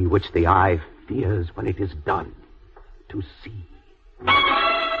that be which the eye fears when it is done to see.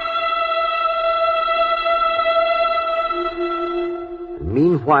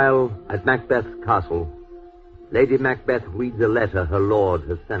 Meanwhile, at Macbeth's castle, Lady Macbeth reads a letter her lord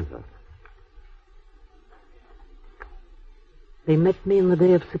has sent her. They met me in the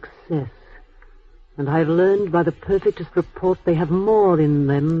day of success, and I have learned by the perfectest report they have more in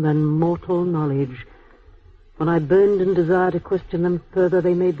them than mortal knowledge. When I burned in desire to question them further,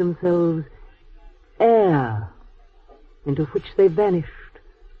 they made themselves air, into which they vanished.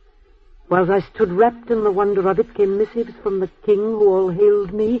 While I stood wrapped in the wonder of it, came missives from the king, who all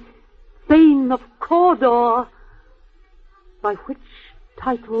hailed me Thane of Cawdor, by which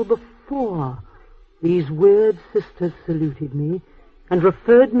title before these weird sisters saluted me, and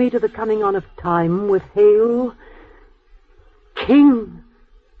referred me to the coming on of time with hail, King,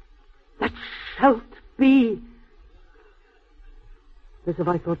 that shalt be. This have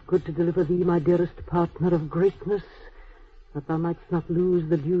I thought good to deliver thee, my dearest partner of greatness, that thou mightst not lose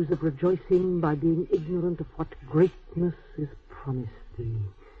the dues of rejoicing by being ignorant of what greatness is promised thee.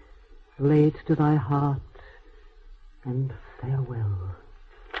 Lay it to thy heart, and farewell.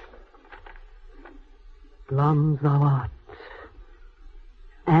 Glum thou art,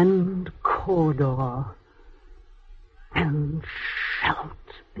 and Cawdor, and shalt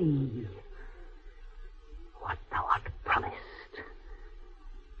be what thou art promised.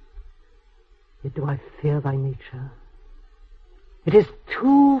 Yet do I fear thy nature. It is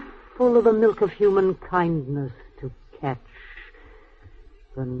too full of the milk of human kindness to catch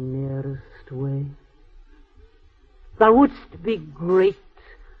the nearest way. Thou wouldst be great,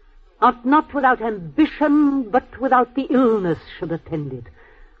 not without ambition, but without the illness should attend it.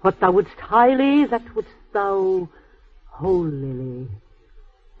 What thou wouldst highly, that wouldst thou holily.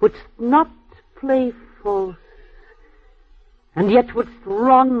 Wouldst not play false, and yet wouldst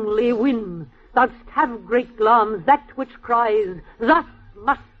wrongly win. Thou'dst have great glams, that which cries, thus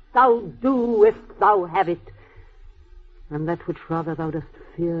must thou do if thou have it, and that which rather thou dost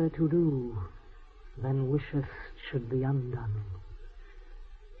fear to do than wishest should be undone.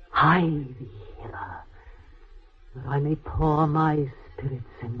 Hie thee hither, that I may pour my spirits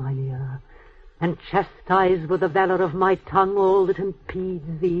in mine ear, and chastise with the valor of my tongue all that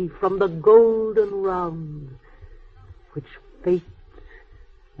impedes thee from the golden round, which fate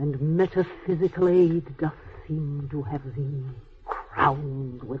and metaphysical aid doth seem to have thee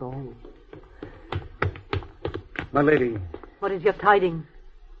crowned withal. My lady. What is your tidings?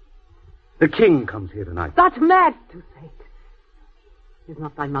 The king comes here tonight. That's mad to say it. Is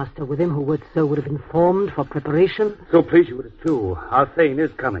not thy master with him, who would have informed for preparation? So please you, it is true. Our Thane is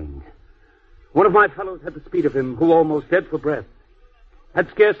coming. One of my fellows had the speed of him, who almost dead for breath. Had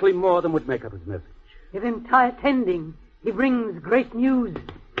scarcely more than would make up his message. Give him tight tending. He brings great news.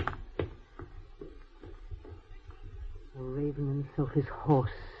 The raven himself is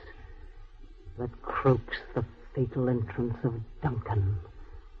hoarse, that croaks the fatal entrance of Duncan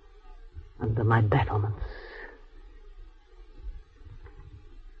under my battlements.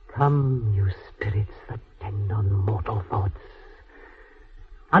 Come, you spirits that tend on mortal thoughts,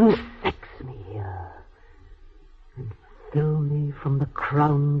 unsex me here, and fill me from the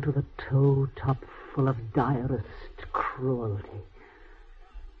crown to the toe top full of direst cruelty.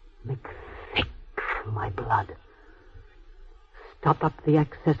 Make thick my blood. Stop up the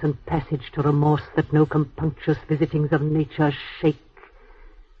access and passage to remorse, that no compunctious visitings of nature shake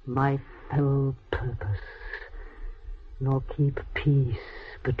my fell purpose, nor keep peace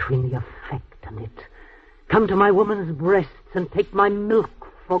between the effect and it. Come to my woman's breasts and take my milk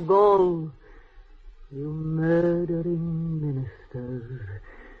for gall, you murdering ministers,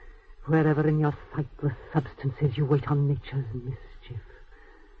 wherever in your sightless substances you wait on nature's mischief.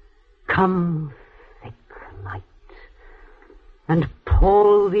 Come, thick night, and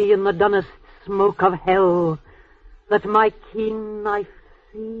pall thee in the dunnest smoke of hell, that my keen knife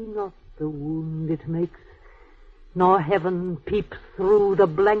see not the wound it makes, nor heaven peeps through the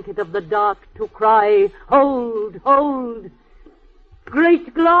blanket of the dark to cry, Hold, hold!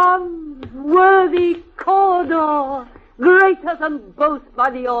 Great Glams, worthy Cawdor, greater than both by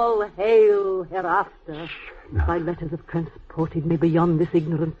the all-hail hereafter. Thy letters have transported me beyond this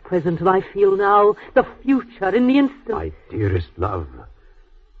ignorant present, and I feel now the future in the instant. My dearest love,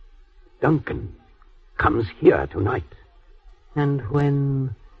 Duncan comes here tonight. And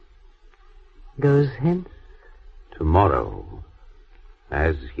when goes hence? Tomorrow,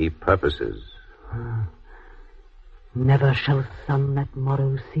 as he purposes. Never shall sun that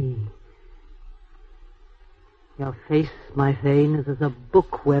morrow see. Your face, my Thane, is as a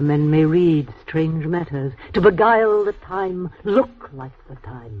book where men may read strange matters. To beguile the time, look like the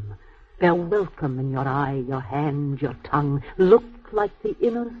time. Bear welcome in your eye, your hand, your tongue. Look like the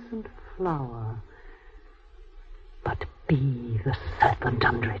innocent flower. But be the serpent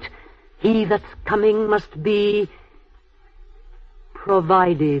under it. He that's coming must be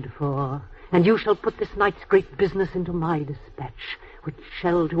provided for. And you shall put this night's great business into my dispatch, which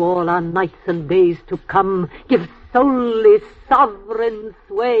shall to all our nights and days to come give solely sovereign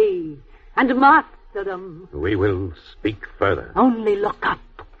sway and masterdom. We will speak further. Only look up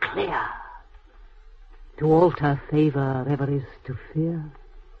clear. To alter favor ever is to fear.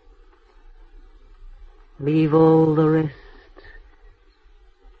 Leave all the rest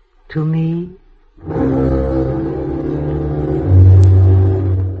to me.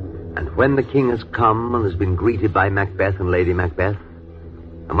 And when the king has come and has been greeted by Macbeth and Lady Macbeth,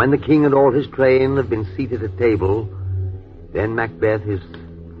 and when the king and all his train have been seated at table, then Macbeth, his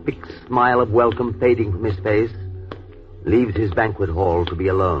fixed smile of welcome fading from his face, leaves his banquet hall to be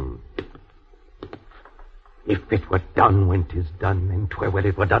alone. If it were done when 'tis done, then 'twere well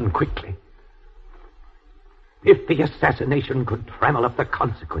it were done quickly. If the assassination could trammel up the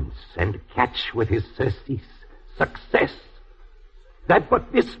consequence and catch with his surcease success, that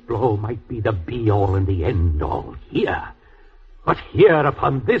but this blow might be the be-all and the end-all here. But here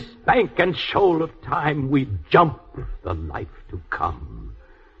upon this bank and shoal of time we jump the life to come.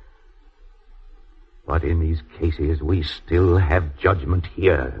 But in these cases we still have judgment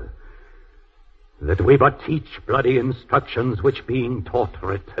here, that we but teach bloody instructions which being taught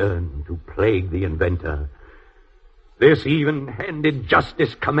return to plague the inventor. This even-handed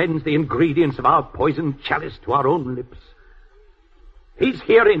justice commends the ingredients of our poisoned chalice to our own lips. He's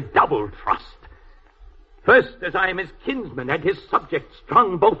here in double trust. First, as I am his kinsman and his subject,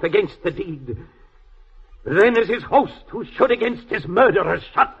 strung both against the deed. Then as his host, who should against his murderer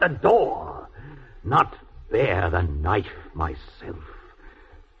shut the door, not bear the knife myself.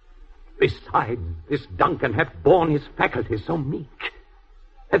 Besides, this Duncan hath borne his faculties so meek,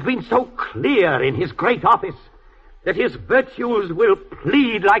 hath been so clear in his great office, that his virtues will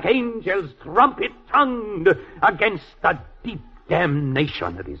plead like angels trumpet-tongued against the deep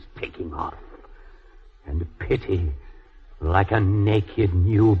damnation that is taking off, and pity, like a naked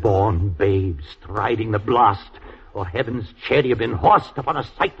newborn babe striding the blast, or heaven's cherubim horsed upon a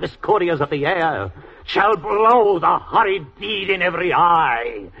sightless couriers of the air, shall blow the horrid deed in every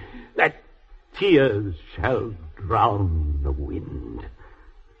eye, that tears shall drown the wind.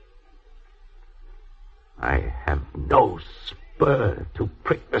 I have no spur to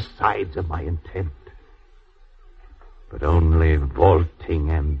prick the sides of my intent, but only vaulting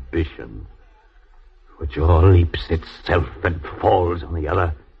ambition, which o'erleaps itself and falls on the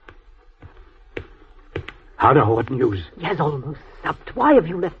other. How now, what news? He has almost supped. Why have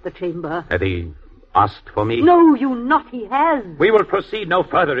you left the chamber? Had he asked for me? No, you not. He has. We will proceed no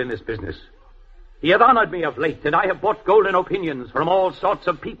further in this business. He hath honored me of late, and I have bought golden opinions from all sorts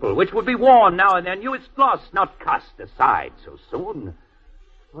of people, which would be worn now and then, newest gloss, not cast aside so soon.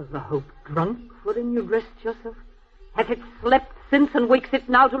 Was the hope drunk wherein you dressed yourself? Hath it slept since, and wakes it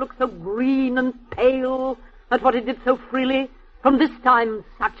now to look so green and pale at what it did so freely? From this time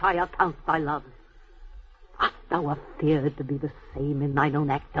such I account thy love. Art thou afeared to be the same in thine own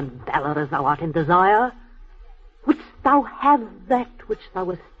act and valor as thou art in desire? Wouldst thou have that which thou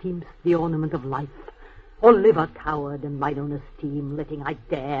esteem'st the ornament of life, or live a coward in mine own esteem, letting I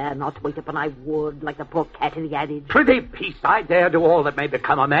dare not wait upon I would, like the poor cat in the adage? Prithee, peace, I dare do all that may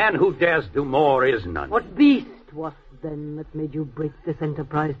become a man. Who dares do more is none. What beast was then that made you break this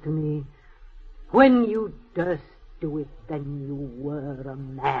enterprise to me? When you durst do it, then you were a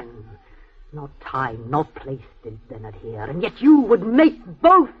man. Nor time nor place did then adhere, and yet you would make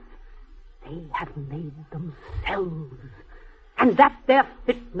both. They have made themselves, and that their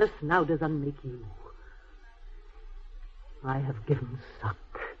fitness now does unmake you. I have given suck,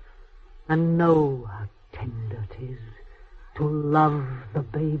 and know how tender 'tis to love the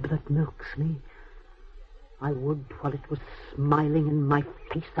babe that milks me. I would, while it was smiling in my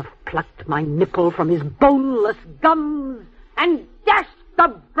face, have plucked my nipple from his boneless gums and dash the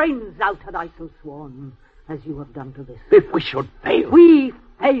brains out had I so sworn, as you have done to this. If we should fail. We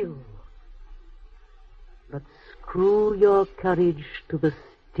fail. But screw your courage to the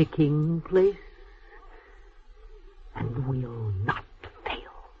sticking place, and we'll not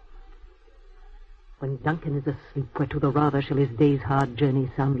fail. When Duncan is asleep, where to the rather shall his day's hard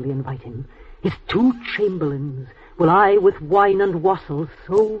journey soundly invite him, his 2 chamberlains will I with wine and wassail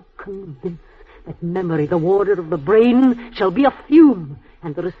so convince that memory, the warder of the brain, shall be a fume,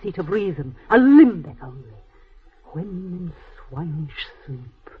 and the receipt of reason a limbeck only. When in swinish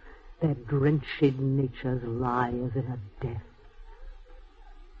sleep their drenched natures lie as in a death,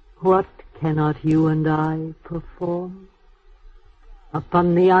 what cannot you and I perform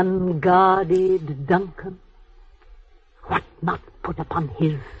upon the unguarded Duncan? What not put upon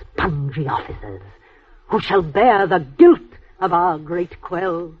his spongy officers, who shall bear the guilt of our great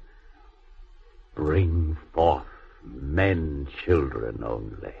quell? Bring forth men, children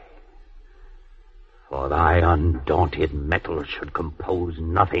only. For thy undaunted metal should compose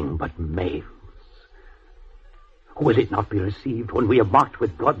nothing but males. Will it not be received when we have marked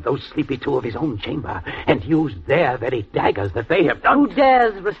with blood those sleepy 2 of his own chamber, and used their very daggers that they have done? Who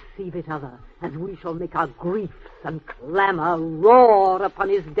dares receive it other, as we shall make our griefs and clamour roar upon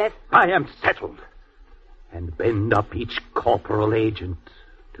his death? I am settled, and bend up each corporal agent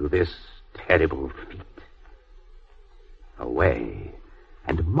to this terrible feat. Away,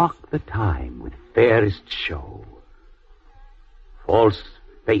 and mock the time with fairest show. False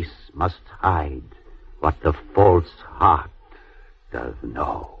face must hide what the false heart does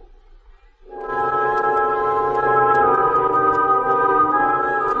know.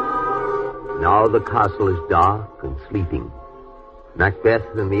 Now the castle is dark and sleeping.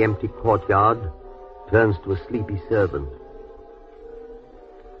 Macbeth, in the empty courtyard, turns to a sleepy servant.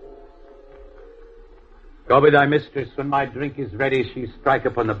 Go with thy mistress. When my drink is ready, she strike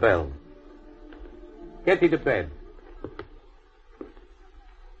upon the bell. Get thee to bed.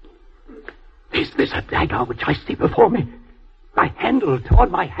 Is this a dagger which I see before me? Thy handle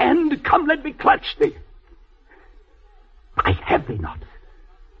toward my hand? Come, let me clutch thee. I have thee not,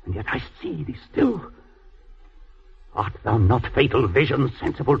 and yet I see thee still. Art thou not fatal vision,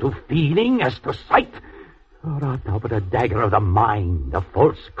 sensible to feeling as to sight? Or art thou but a dagger of the mind, a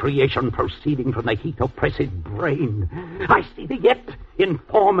false creation proceeding from the heat oppressed brain? I see thee yet, in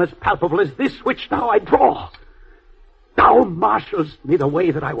form as palpable as this which now I draw. Thou marshalst me the way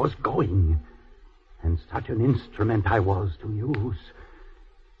that I was going, and such an instrument I was to use.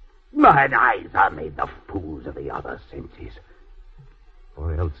 Mine eyes are made the fools of the other senses,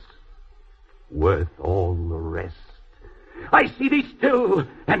 or else worth all the rest. I see thee still,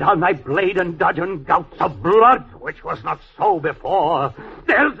 and on thy blade and dudgeon gouts of blood, which was not so before.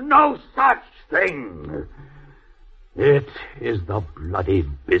 There's no such thing. It is the bloody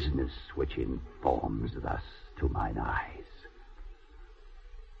business which informs thus to mine eyes.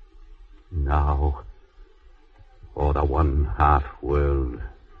 Now, for the 1/2 world,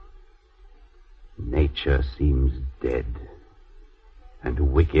 nature seems dead,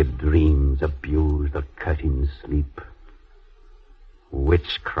 and wicked dreams abuse the curtain's sleep.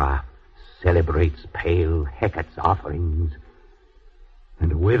 Witchcraft celebrates pale Hecate's offerings,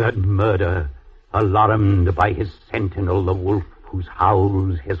 and withered murder, alarmed by his sentinel, the wolf whose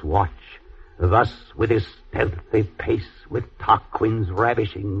howls his watch, thus with his stealthy pace, with Tarquin's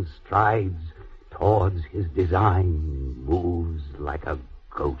ravishing strides, towards his design moves like a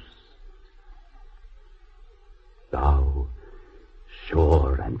ghost. Thou,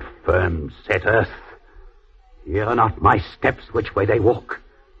 sure and firm set earth, hear not my steps which way they walk,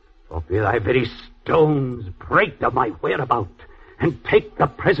 or be thy very stones break of my whereabout, and take the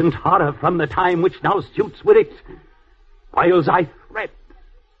present horror from the time which now suits with it. Whiles I threat,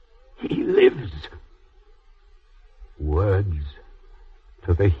 he lives. Words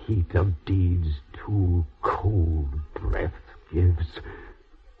to the heat of deeds too cold breath gives.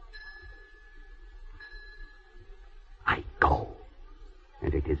 I go,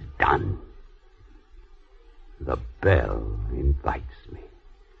 and it is done. The bell invites me.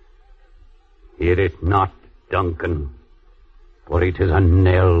 Hear it not, Duncan, for it is a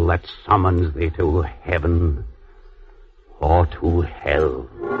knell that summons thee to heaven or to hell.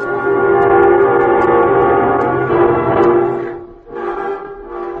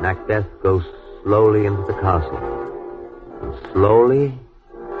 Macbeth goes slowly into the castle, and slowly,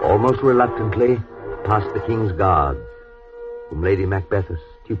 almost reluctantly, past the king's guards, whom Lady Macbeth has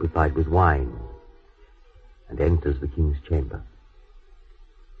stupefied with wine, and enters the king's chamber.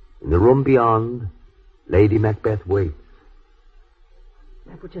 In the room beyond, Lady Macbeth waits.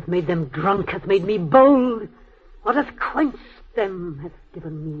 That which hath made them drunk hath made me bold. What hath quenched them hath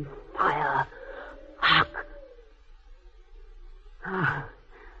given me fire. Hark! Ah,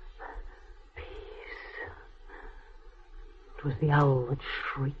 peace. It was the owl that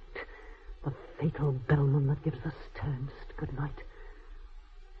shrieked, the fatal bellman that gives the sternest good night.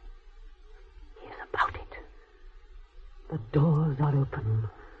 He is about it. The doors are open,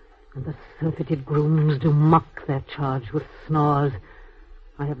 and the surfeited grooms do mock their charge with snores.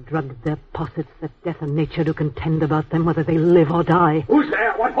 I have drugged their possets that death and nature do contend about them, whether they live or die. Who's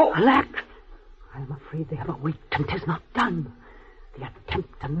there? What for? Alack! I am afraid they have awaked, and 'tis not done. The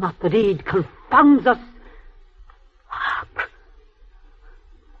attempt and not the deed confounds us. Hark!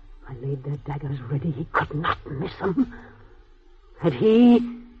 I laid their daggers ready. He could not miss them. Had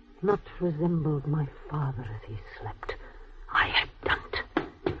he not resembled my father as he slept, I had done it.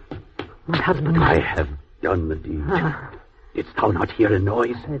 My husband... I have done the deed. Didst thou not hear a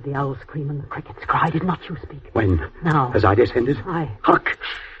noise? I heard the owl scream and the crickets cry. Did not you speak? When? Now. As I descended? Aye. Hark!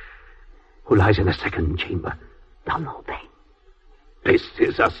 Who lies in the second chamber? Donalbain. This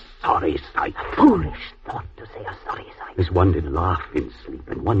is a sorry sight. Foolish thought to say a sorry sight. As one did laugh in sleep,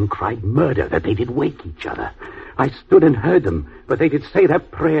 and one cried murder, that they did wake each other. I stood and heard them, but they did say their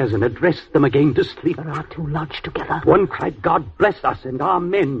prayers and addressed them again to sleep. There are two lodged together. One cried, God bless us and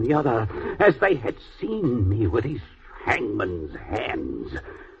amen, the other, as they had seen me with his hangman's hands.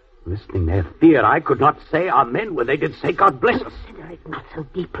 Listening their fear, I could not say amen when they did say God bless us. Consider it not so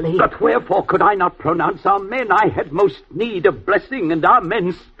deeply. But wherefore could I not pronounce amen? I had most need of blessing, and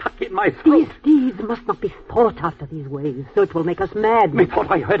amen stuck in my throat. These deeds must not be thought after these ways, so it will make us mad.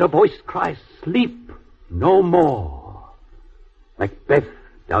 Methought I heard a voice cry, sleep no more. Macbeth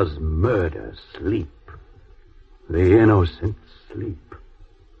does murder sleep. The innocent sleep.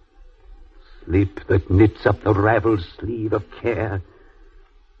 Sleep that knits up the raveled sleeve of care.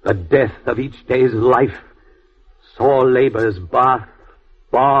 The death of each day's life, sore labor's bath,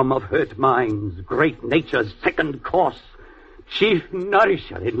 balm of hurt minds, great nature's second course, chief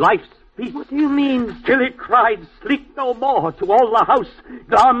nourisher in life's feast. What do you mean? Till it cried, sleep no more to all the house.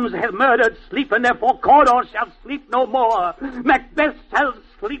 Glamis hath murdered sleep, and therefore Cawdor shall sleep no more. Macbeth shall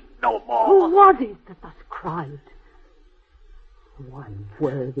sleep no more. Who was it that thus cried? Why,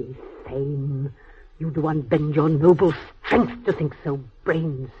 worthy Thane, you do unbend your noble strength to think so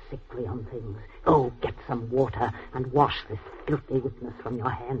brain-sickly on things. Go, get some water and wash this filthy witness from your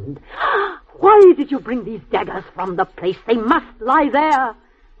hand. Why did you bring these daggers from the place? They must lie there.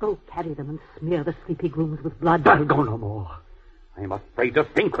 Go carry them and smear the sleepy grooms with blood. I'll go no more. I am afraid to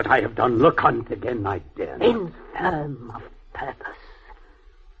think what I have done. Look on't again, I dare not. Infirm of purpose.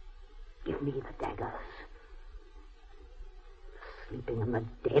 Give me the daggers. The sleeping and the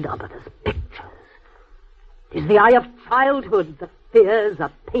dead are but as pictures. 'Tis the eye of childhood that fears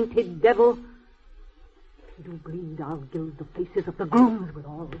a painted devil. If you do bleed, I'll gild the faces of the grooms with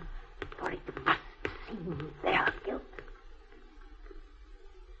all, for it must seem their guilt.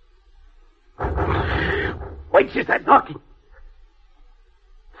 Whence is that knocking?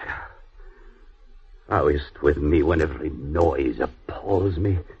 Thou ist with me when every noise appalls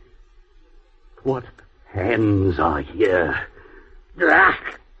me. What hands are here?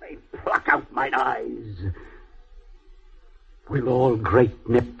 Ach, they pluck out mine eyes. Will all great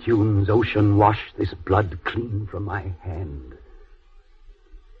Neptune's ocean wash this blood clean from my hand?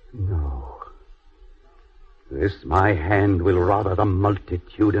 No. This my hand will rather the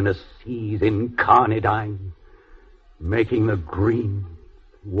multitudinous seas incarnadine, making the green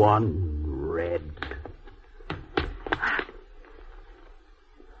one red.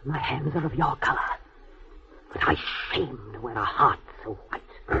 My hands are of your color, but I shame to wear a heart so white.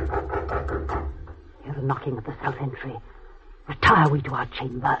 Hear the knocking at the south entry. Retire we to our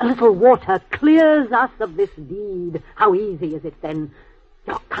chamber. A little water clears us of this deed. How easy is it then?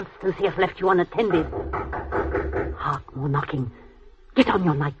 Your constancy has left you unattended. Hark, more knocking. Get on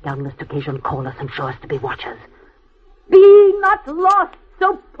your nightgown, lest occasion call us and show us to be watchers. Be not lost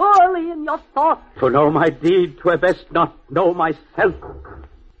so poorly in your thoughts. To know my deed, 'twere best not know myself.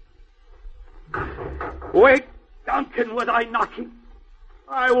 Wake, Duncan, with thy knocking.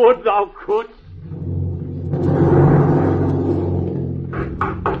 I would thou couldst.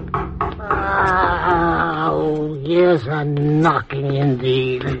 Oh, here's a knocking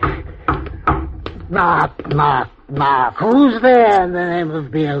indeed. Knock, knock, knock. Who's there in the name of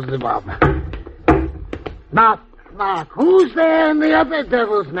Beelzebub? Knock, knock. Who's there in the other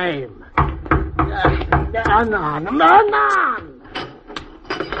devil's name? Anon, anon.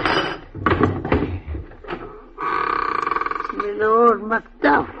 My Lord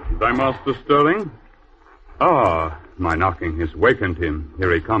Macduff. Thy master Sterling? Ah, my knocking has wakened him.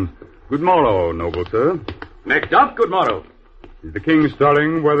 Here he comes. Good morrow, noble sir. Macduff, good morrow. Is the king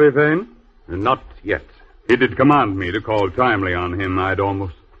stirring, worthy Thane? Not yet. He did command me to call timely on him. I'd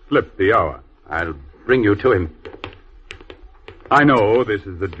almost slipped the hour. I'll bring you to him. I know this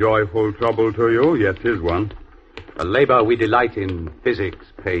is a joyful trouble to you, yet 'tis one. A labor we delight in, physics,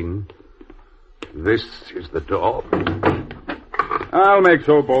 pain. This is the door. I'll make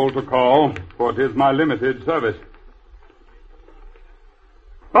so bold to call, for 'tis my limited service.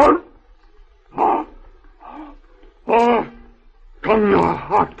 Tongue nor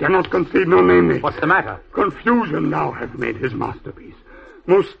heart cannot conceive nor name me. What's the matter? Confusion now hath made his masterpiece.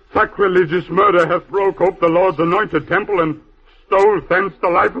 Most sacrilegious murder hath broke ope the Lord's anointed temple and stole thence the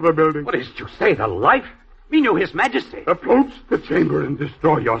life of the building. What is it you say, the life? We knew his majesty. Approach the chamber and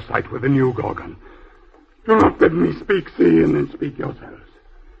destroy your sight with a new Gorgon. Do not bid me speak, see, and then speak yourselves.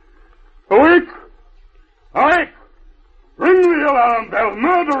 Awake! Awake! Ring the alarm bell,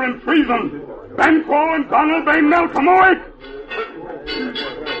 murder and treason! Banquo and Donald Bay Malcolm, awake!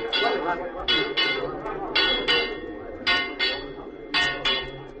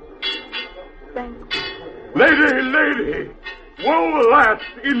 Lady, woe last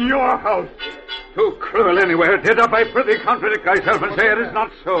in your house. Too cruel anywhere. Did I prithee contradict thyself and say it is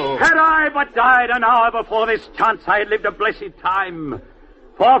not so? Had I but died an hour before this chance, I had lived a blessed time.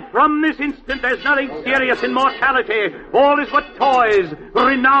 For from this instant there's nothing serious in mortality. All is but toys.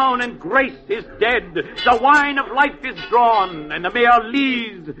 Renown and grace is dead. The wine of life is drawn, and the mere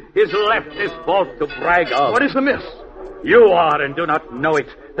lees is left as fault to brag of. What is amiss? You are and do not know it.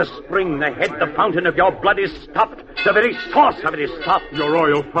 The spring, the head, the fountain of your blood is stopped. The very source of it is stopped. Your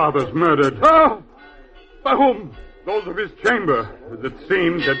royal father's murdered. Oh! By whom? Those of his chamber, as it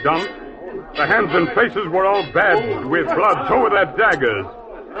seemed, had done. The hands and faces were all badged with blood, so were their daggers,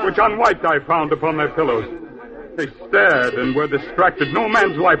 which on white I found upon their pillows. They stared and were distracted. No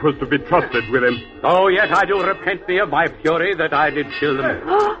man's life was to be trusted with him. Oh, yet I do repent me of my fury that I did kill them.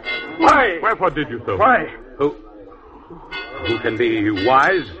 Why? Wherefore did you so? Why? Who can be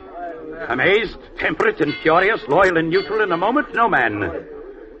wise, amazed, temperate and furious, loyal and neutral in a moment? No man.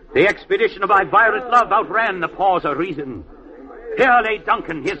 The expedition of my violent love outran the pause of reason. Here lay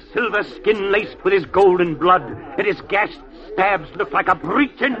Duncan, his silver skin laced with his golden blood, and his gashed stabs looked like a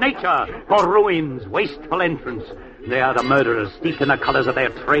breach in nature for ruin's wasteful entrance. They are the murderers, steeped in the colors of their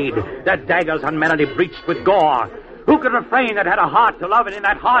trade, their daggers unmannerly breached with gore. Who could refrain that had a heart to love, and in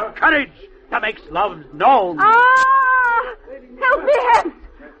that heart courage that makes love known? Ah! Help me, hence!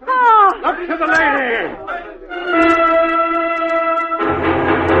 Ah! Look to the lady!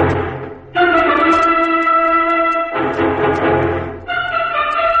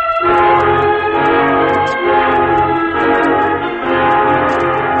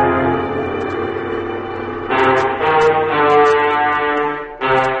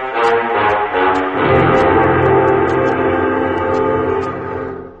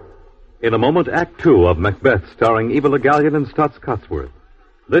 In a moment, Act Two of Macbeth, starring Eva Le Gallion and Stutz Cotsworth.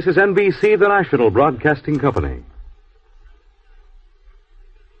 This is NBC, the National Broadcasting Company.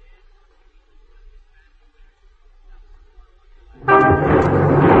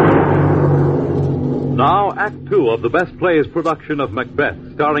 Now, Act Two of the Best Plays production of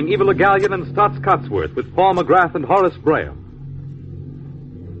Macbeth, starring Eva Le Gallion and Stutz Cotsworth, with Paul McGrath and Horace Graham.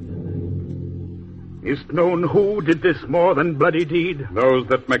 Is't known who did this more than bloody deed? Those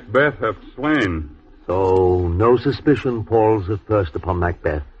that Macbeth hath slain. So, no suspicion falls at first upon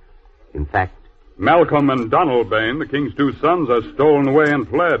Macbeth. In fact, Malcolm and Donalbain, the king's two sons, are stolen away and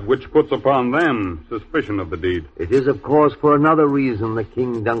fled, which puts upon them suspicion of the deed. it is, of course, for another reason the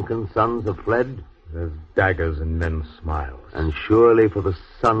King Duncan's sons have fled. There's daggers in men's smiles. And surely for the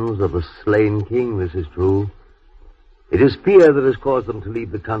sons of the slain king this is true. It is fear that has caused them to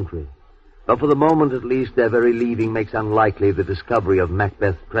leave the country. But for the moment, at least, their very leaving makes unlikely the discovery of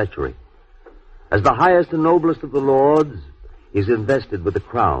Macbeth's treachery. As the highest and noblest of the lords, he is invested with the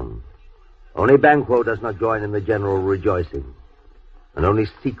crown. Only Banquo does not join in the general rejoicing. And only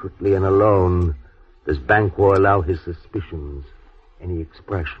secretly and alone does Banquo allow his suspicions any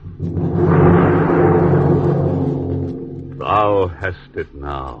expression. Thou hast it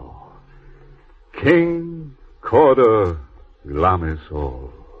now. King Cawdor Glamis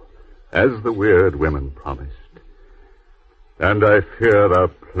all, as the weird women promised. And I fear thou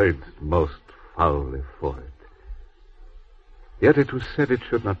playedst most foully for it. Yet it was said it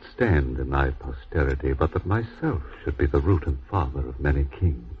should not stand in thy posterity, but that myself should be the root and father of many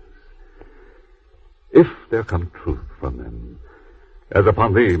kings. If there come truth from them, as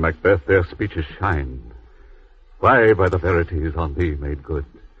upon thee, Macbeth, their speeches shine, why, by the verities on thee made good,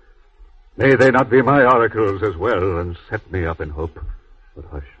 may they not be my oracles as well, and set me up in hope? But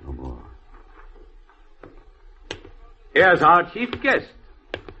hush no more. Here's our chief guest.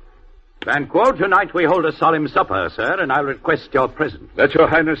 Banquo, tonight we hold a solemn supper, sir, and I request your presence. Let your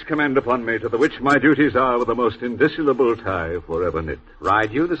highness command upon me, to the which my duties are with the most indissoluble tie forever knit.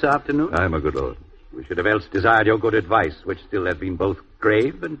 Ride you this afternoon? Aye, my good lord. We should have else desired your good advice, which still has been both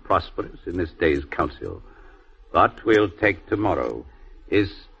grave and prosperous in this day's council. But we'll take tomorrow.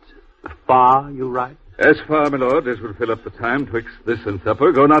 Is far you ride? As far, my lord, as will fill up the time twixt this and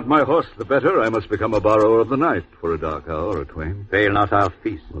supper. Go not my horse the better. I must become a borrower of the night for a dark hour or twain. Fail not our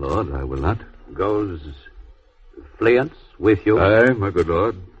feast. My lord, I will not. Goes Fleance with you? Aye, my good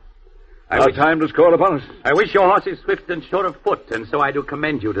lord. Our time does call upon us. I wish your horses swift and sure of foot, and so I do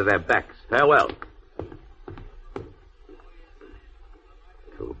commend you to their backs. Farewell.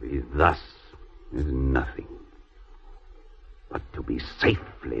 To be thus is nothing, but to be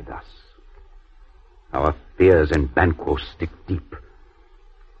safely thus. Our fears in Banquo stick deep,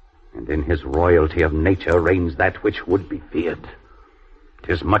 and in his royalty of nature reigns that which would be feared.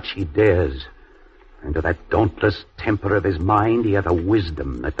 'Tis much he dares, and to that dauntless temper of his mind he hath a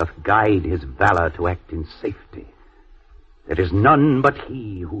wisdom that doth guide his valor to act in safety. There is none but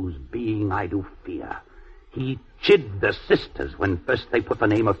he whose being I do fear. He chid the sisters when first they put the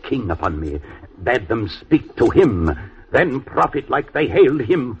name of king upon me, bade them speak to him, then prophet like they hailed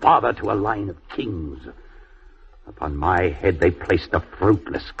him father to a line of kings. Upon my head they placed a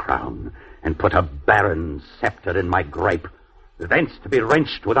fruitless crown, and put a barren scepter in my gripe, thence to be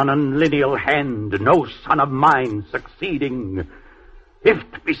wrenched with an unlineal hand, no son of mine succeeding. If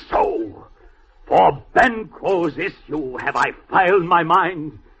 't be so, for Banquo's issue have I filed my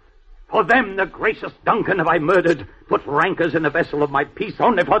mind. For them the gracious Duncan have I murdered, put rankers in the vessel of my peace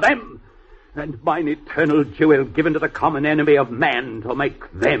only for them, and mine eternal jewel given to the common enemy of man to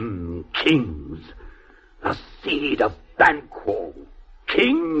make them kings. The seed of Banquo,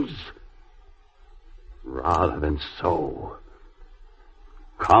 kings? Rather than so,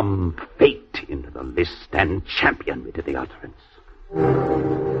 come fate into the list and champion me to the utterance.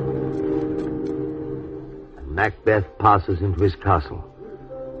 And Macbeth passes into his castle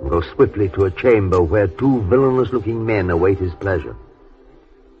and goes swiftly to a chamber where two villainous-looking men await his pleasure.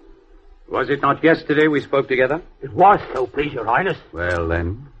 Was it not yesterday we spoke together? It was, so please your highness. Well,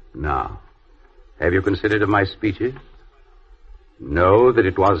 then, now, have you considered of my speeches? Know that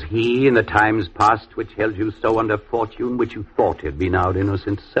it was he in the times past which held you so under fortune which you thought had been our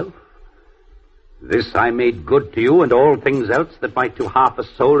innocent self. This I made good to you, and all things else that might to half a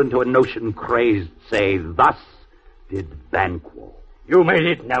soul and to a notion crazed say, thus did Banquo. You made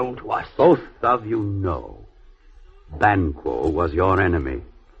it known to us. Both of you know Banquo was your enemy.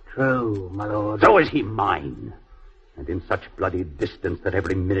 True, my lord. So is he mine, and in such bloody distance that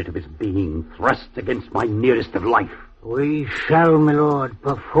every minute of his being thrusts against my nearest of life. We shall, my lord,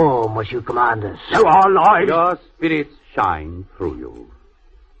 perform what you command us. So our lives... Your spirits shine through you.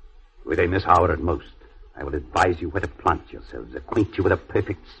 Within this hour at most, I will advise you where to plant yourselves, acquaint you with a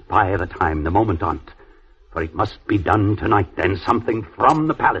perfect spy of the time, the moment on't. For it must be done tonight, then, something from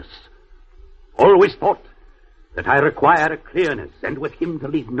the palace. Always thought that I require a clearness, and with him to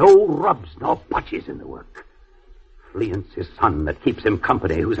leave no rubs nor botches in the work. Fleance, his son, that keeps him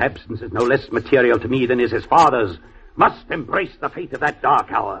company, whose absence is no less material to me than is his father's, must embrace the fate of that dark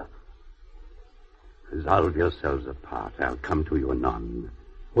hour. Resolve yourselves apart. I'll come to you anon.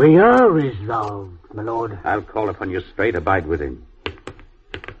 We are resolved, my lord. I'll call upon you straight. Abide within.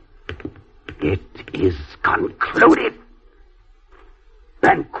 It is concluded.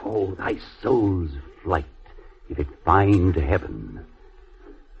 Banquo, thy soul's flight, if it find heaven,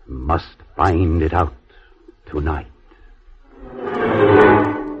 must find it out tonight.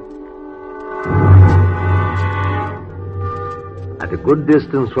 At a good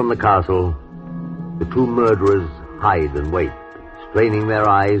distance from the castle, the two murderers hide and wait, straining their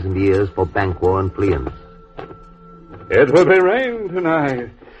eyes and ears for Banquo and Fleance. It will be rain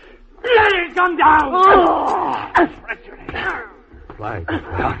tonight. Let it come down! Oh! Fly,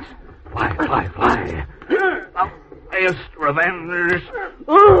 Clouds. Fly, fly, fly. Thou mayest revenge.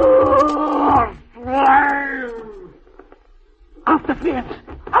 Oh, flame! After Fleance!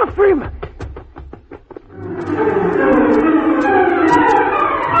 After him!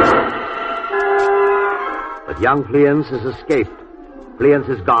 But young Fleance has escaped. Fleance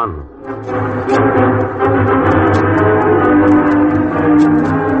is gone.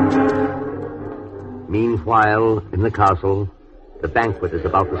 Meanwhile, in the castle, the banquet is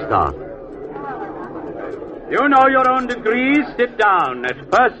about to start. You know your own degrees. Sit down. At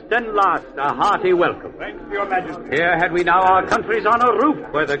first and last, a hearty welcome. Thanks for your majesty. Here had we now our country's honor roof,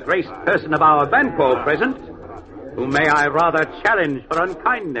 where the graced person of our Banquo present, whom may I rather challenge for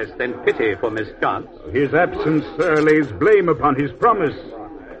unkindness than pity for mischance. His absence, sir, lays blame upon his promise.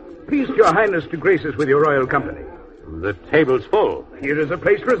 Please your highness to grace us with your royal company. The table's full. Here is a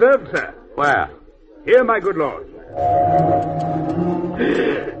place reserved, sir. Where? Here, my good lord.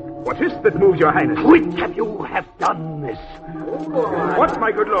 What is that moves your highness? Which of you have done this? What,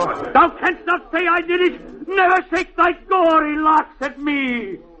 my good lord? Thou canst not say I did it. Never shake thy gory locks at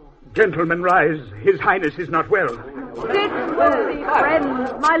me. Gentlemen, rise. His highness is not well. Sit, worthy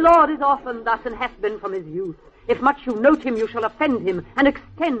friends. My lord is orphaned thus and hath been from his youth. If much you note him, you shall offend him and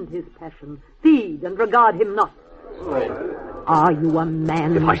extend his passion. Feed and regard him not. Are you a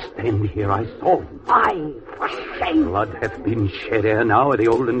man? If I stand here, I saw him. Aye, for shame. Blood hath been shed ere now at the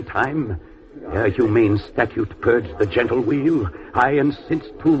olden time. Ere humane statute purged the gentle wheel. Aye, and since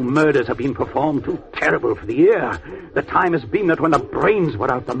 2 murders have been performed, too terrible for the ear. The time has been that when the brains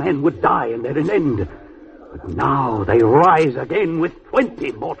were out, the man would die and there an end. But now they rise again with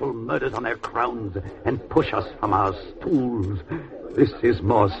 20 mortal murders on their crowns and push us from our stools. This is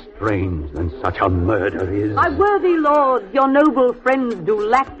more strange than such a murder is. My worthy lord, your noble friends do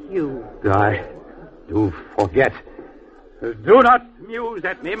lack you. I do forget. Do not muse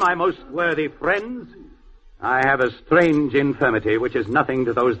at me, my most worthy friends. I have a strange infirmity which is nothing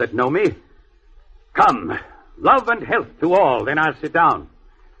to those that know me. Come, love and health to all, then I'll sit down.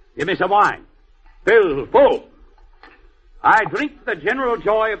 Give me some wine. Fill full. I drink the general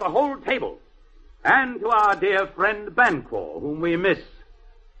joy of the whole table, and to our dear friend Banquo, whom we miss.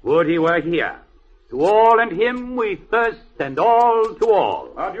 Would he were here. To all and him we thirst, and all to all.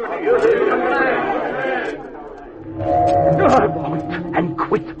 I vomit and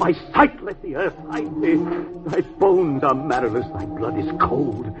quit my sight. Let the earth hide me. Thy bones are marrowless, thy blood is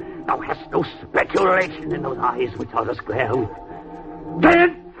cold. Thou hast no speculation in those eyes which thou dost glare with.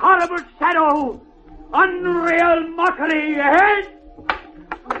 Dead, horrible shadow! Unreal mockery! Ahead!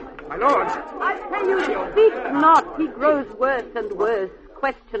 My lord! I tell you, speak not. He grows worse and worse.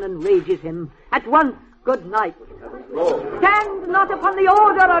 Question enrages him. At once, good night. Stand not upon the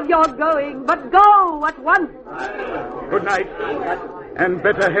order of your going, but go at once. Good night. And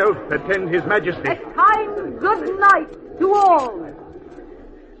better health attend his majesty. At times, good night to all.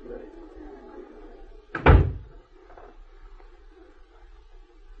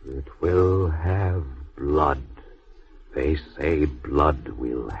 It will have blood. They say blood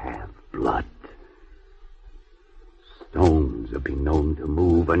will have blood. Stones have been known to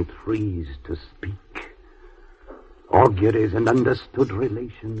move and trees to speak. Auguries and understood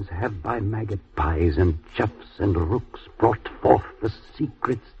relations have by magpies and choughs and rooks brought forth the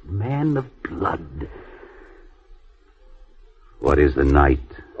secrets man of blood. What is the night?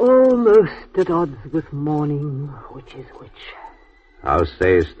 Almost at odds with morning, which is which. How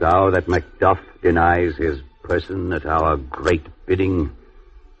sayest thou that Macbeth denies his person at our great bidding?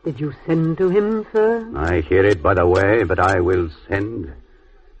 Did you send to him, sir? I hear it by the way, but I will send.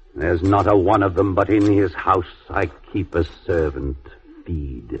 There's not a one of them but in his house I keep a servant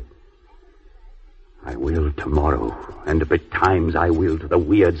feed. I will tomorrow, and betimes I will to the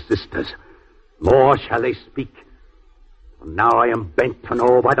weird sisters. More shall they speak. For now I am bent to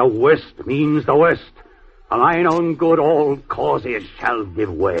know by the worst means the worst. For mine own good all causes shall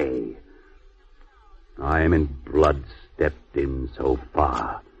give way. I am in blood stepped in so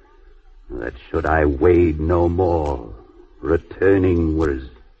far that should I wade no more, returning were as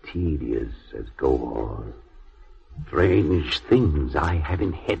tedious as go on. Strange things I have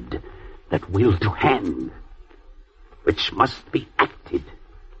in head that will to hand, which must be acted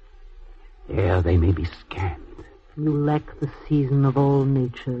ere they may be scanned. You lack the season of all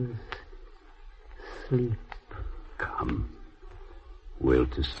natures. Sleep. Come, will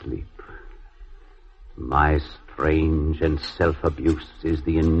to sleep. My strange and self-abuse is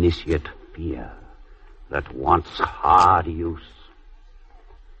the initiate fear that wants hard use.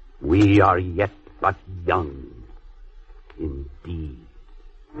 We are yet but young, indeed.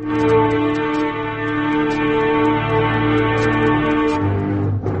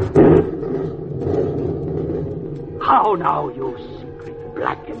 How now, you secret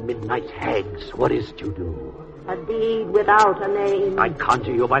black and midnight hags, what is to do? A deed without a name. I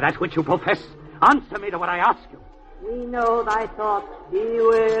conjure you by that which you profess. Answer me to what I ask you. We know thy thought.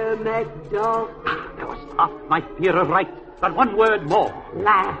 Beware, Macbeth. There was half my fear of right, but one word more.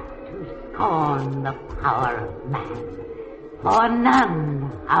 Laugh to scorn the power of man. For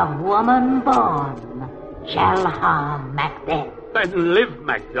none of woman born shall harm Macbeth. Then live,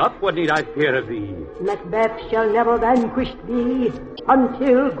 Macbeth. What need I fear of thee? Macbeth shall never vanquish thee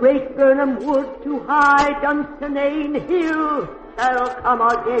until great Burnham Wood to high Dunsinane Hill shall come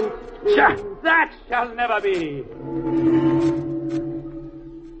against him. That shall never be.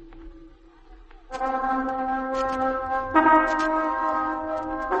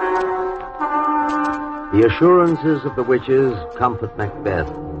 The assurances of the witches comfort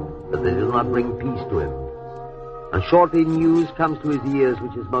Macbeth, but they do not bring peace to him. And shortly news comes to his ears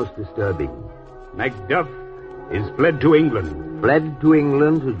which is most disturbing. Macbeth is fled to England. Fled to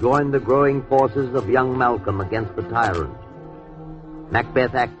England to join the growing forces of young Malcolm against the tyrant.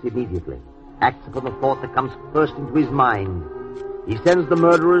 Macbeth acts immediately, acts upon the thought that comes first into his mind. He sends the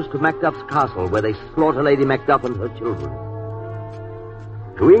murderers to Macduff's castle, where they slaughter Lady Macduff and her children.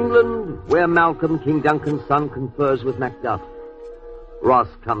 To England, where Malcolm, King Duncan's son, confers with Macduff. Ross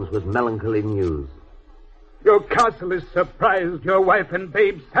comes with melancholy news. Your castle is surprised, your wife and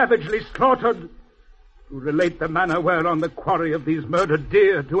babe savagely slaughtered. To relate the manner whereon the quarry of these murdered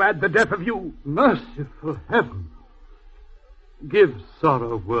deer, to add the death of you. Merciful heaven! Give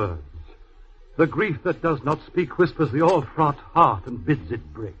sorrow words. The grief that does not speak whispers the all-fraught heart and bids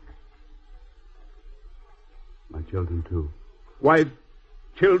it break. My children, too. Wife,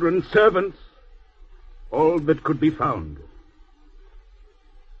 children, servants, all that could be found.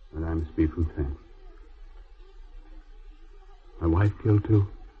 And I must be from thence. My wife killed, too?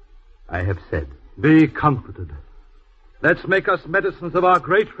 I have said. Be comforted. Let's make us medicines of our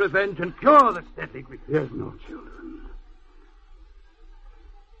great revenge and cure this deadly grief. There's no children.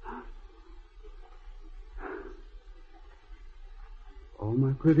 All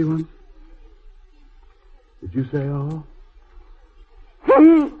my pretty ones? Did you say all?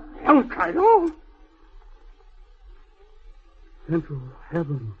 Al-Qaeda! Central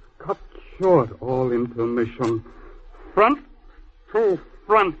heavens, cut short all intermission. Front to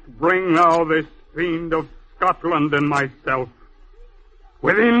front bring now this fiend of Scotland and myself.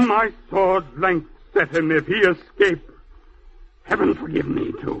 Within my sword's length set him if he escape. Heaven forgive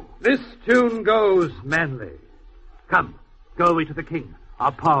me, too. This tune goes, Manly. Come, go we to the king.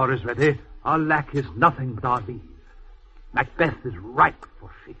 Our power is ready. Our lack is nothing but our leave. Macbeth is ripe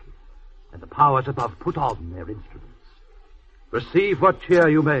for shaking, and the powers above put on their instruments. Receive what cheer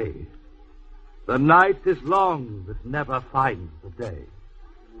you may. The night is long that never finds the day.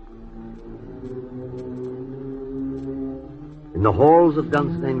 In the halls of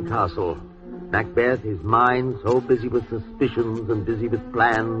Dunsinane Castle, Macbeth, his mind so busy with suspicions and busy with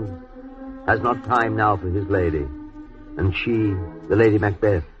plans, has not time now for his lady. And she, the Lady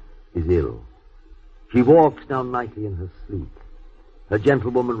Macbeth, is ill. She walks now nightly in her sleep. Her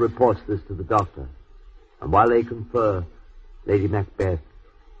gentlewoman reports this to the doctor. And while they confer, Lady Macbeth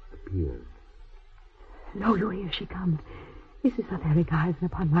appears. Lo, you hear she comes. This is the very guise,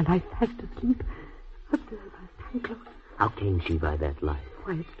 and upon my life fast asleep. Observe her, stand close. How came she by that light?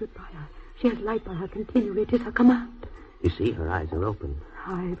 Why, it stood by her. She has light by her continually. It is her command. You see, her eyes are open.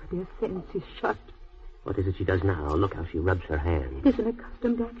 Aye, but their sense is shut. What is it she does now? Look how she rubs her hands. It is an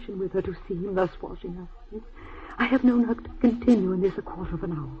accustomed action with her to see him thus washing her hands. I have known her to continue in this a quarter of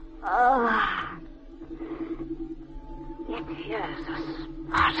an hour. Ah! Yet here's a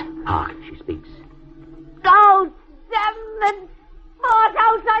spot. Hark, she speaks. Go, damn it! Hard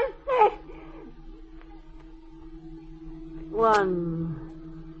house, I say! 1,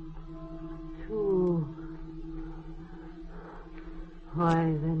 2. Why,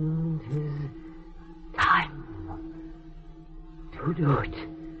 then it is time to do it.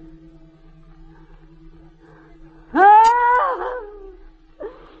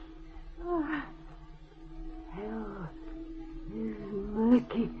 Hell is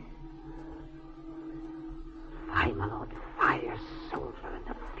murky. Fie, my lord, fire, soldier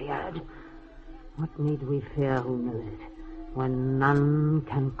interfered. What need we fear, who knows it, when none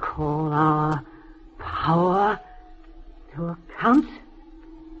can call our power to account?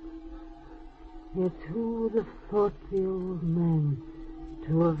 Yet who would have thought the old man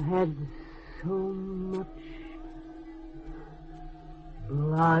to have had so much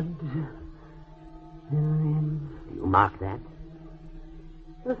blood in him? Do you mark that?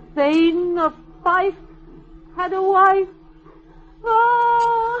 The Thane of Fife had a wife.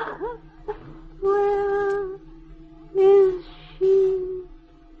 Ah, where is she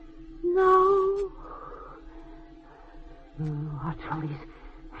now? Watch all these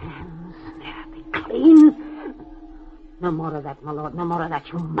hands. There, be clean. No more of that, my lord. No more of that.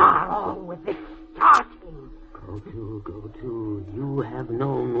 You mar all with this starting. Go to. You have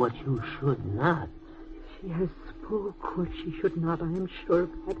known what you should not. She has spoke what she should not, I am sure of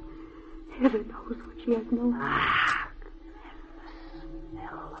that. Heaven knows what she has known. Ah, the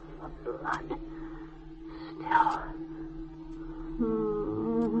smell of the blood. Still.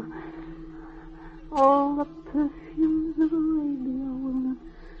 All the perfume radio will not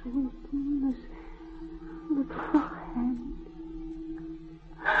sweeten this little hand.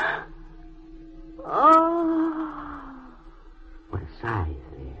 Oh. What a size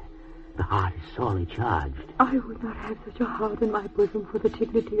there. The heart is sorely charged. I would not have such a heart in my bosom for the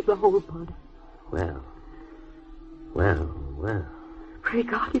dignity of the whole body. Well. Pray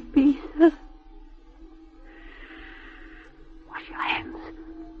God it be, sir. Wash your hands.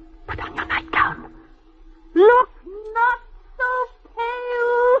 Put on your nightgown. Look not so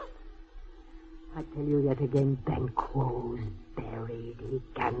pale. I tell you yet again, Banquo's buried. He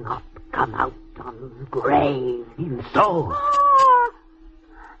cannot come out on his grave. Even so.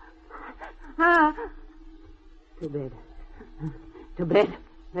 To bed. To bed.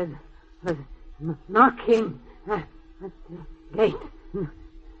 There's knocking at the gate.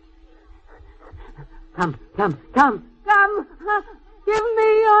 Come. Give me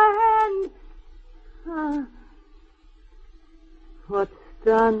your hand. What's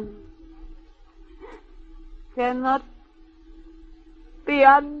done cannot be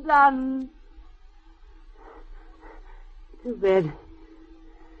undone. To bed.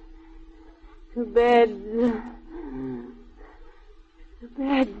 To bed. To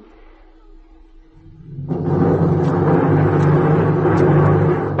bed.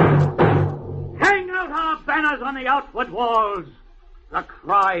 Hang out our banners on the outward walls. The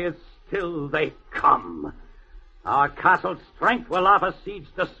cry is still, they come. Our castle's strength will laugh a siege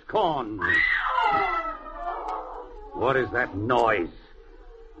to scorn. What is that noise?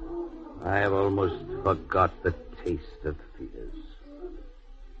 I have almost forgot the taste of fears.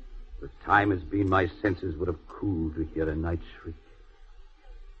 The time has been my senses would have cooled to hear a night shriek.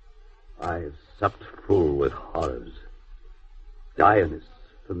 I have supped full with horrors. Direness,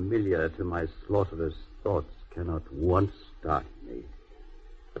 familiar to my slaughterous thoughts, cannot once start me.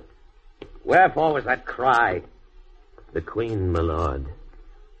 Wherefore was that cry? The Queen, my lord,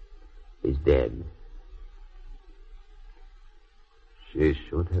 is dead. She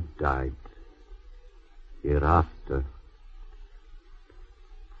should have died. Hereafter,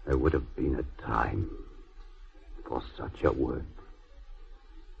 there would have been a time for such a word.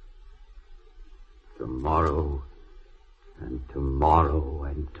 Tomorrow, and tomorrow,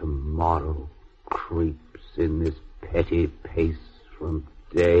 and tomorrow creeps in this petty pace from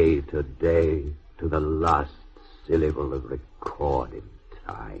day to day to the last syllable of recorded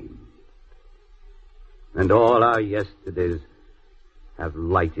time. And all our yesterdays have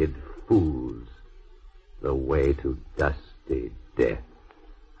lighted fools the way to dusty death.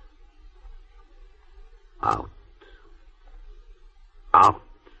 Out,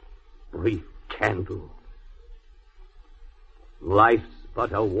 brief candle. Life's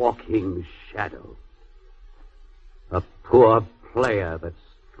but a walking shadow. A poor player that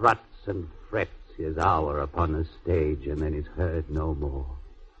struts and frets his hour upon the stage and then is heard no more.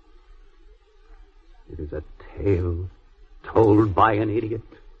 It is a tale told by an idiot,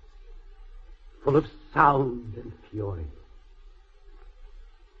 full of sound and fury,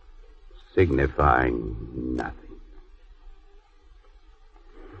 signifying nothing.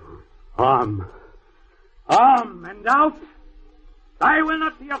 Arm and out! I will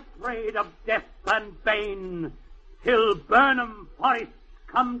not be afraid of death and bane till Burnham Forest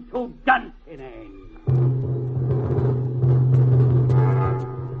come to Dunsinane.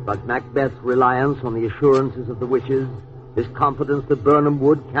 But Macbeth's reliance on the assurances of the witches, his confidence that Burnham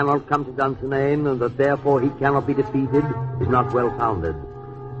Wood cannot come to Dunsinane and that therefore he cannot be defeated, is not well founded.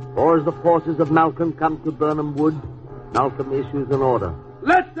 For as the forces of Malcolm come to Burnham Wood, Malcolm issues an order.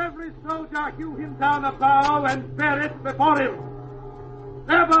 Let every soldier hew him down a bough and bear it before him.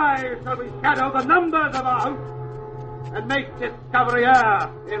 Thereby shall we shadow the numbers of our host and make discovery err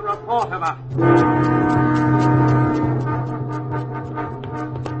in report of us.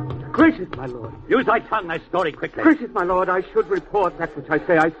 Gracious, my lord. Use thy tongue, thy story quickly. Gracious, my lord, I should report that which I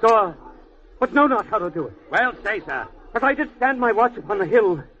say I saw, but know not how to do it. Well, say, sir. As I did stand my watch upon the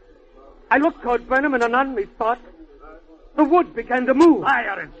hill, I looked toward Burnham, and anon methought the wood began to move.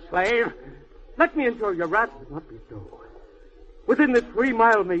 Liar and slave. Let me endure your wrath, but not be so. Within this 3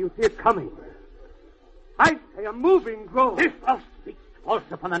 mile may you see it coming. I say a moving grove. If thou speakst false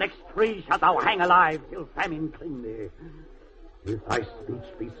upon the next tree, shalt thou hang alive till famine cling thee. If thy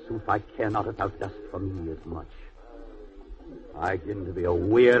speech be sooth, I care not if thou dost for me as much. I begin to be a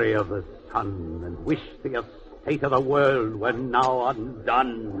weary of the sun, and wish the estate of the world were now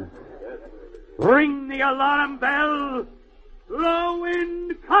undone. Ring the alarm bell. Blow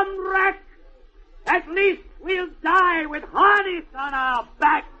wind, come wreck. At least we'll die with harness on our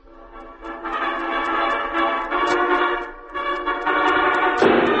back.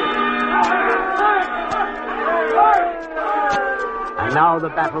 And now the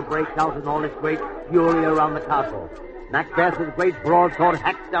battle breaks out in all its great fury around the castle. Macbeth with great broadsword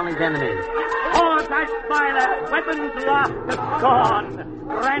hacks down his enemies. Swords I smile at, weapons lost to scorn,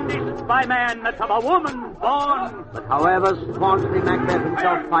 brandished by man that's of a woman born. But however staunchly Macbeth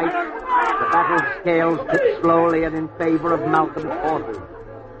himself fights, the battle's scales tip slowly and in favor of Malcolm's forces.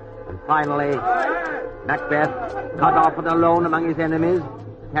 And finally, Macbeth, cut off and alone among his enemies,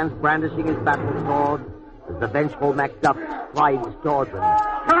 stands brandishing his battle sword as the vengeful Macduff strides towards him.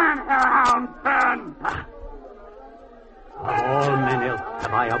 Turn, hound, turn! Of all men else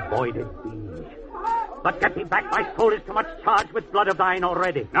have I avoided thee. But get thee back, my soul is too much charged with blood of thine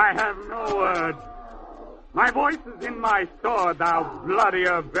already. I have no word. My voice is in my sword, thou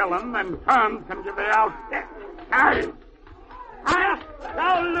bloodier villain, and terms can give thee out death.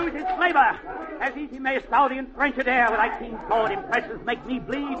 Thou losest flavor. As easy mayst thou the entrench'd air with thy keen sword impressions make me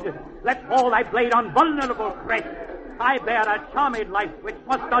bleed. Let fall thy blade on vulnerable crest. I bear a charmed life which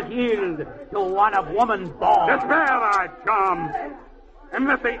must not yield to one of woman born. Despair thy charms, and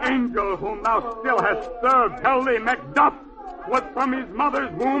let the angel whom thou still hast served tell thee Macduff was from his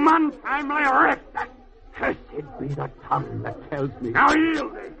mother's womb untimely wrecked. Cursed be the tongue that tells me. Now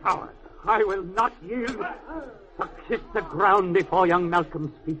yield thee, coward. I will not yield. But kiss the ground before young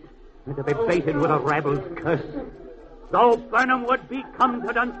Malcolm's feet, and to be baited with a rabble's curse. Though Burnham would be come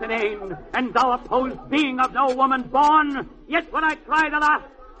to Dunsinane, and thou opposed being of no woman born, yet when I try the last,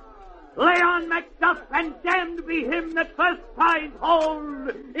 lay on Macduff, and damned be him that first tries hold.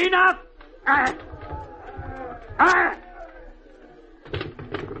 Enough!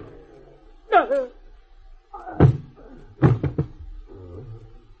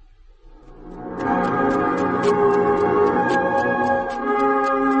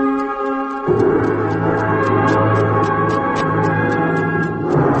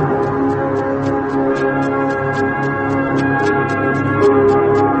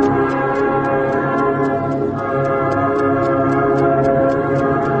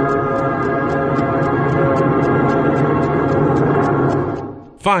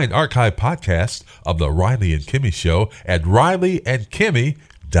 Find archive podcasts of The Riley and Kimmy Show at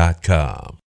rileyandkimmy.com.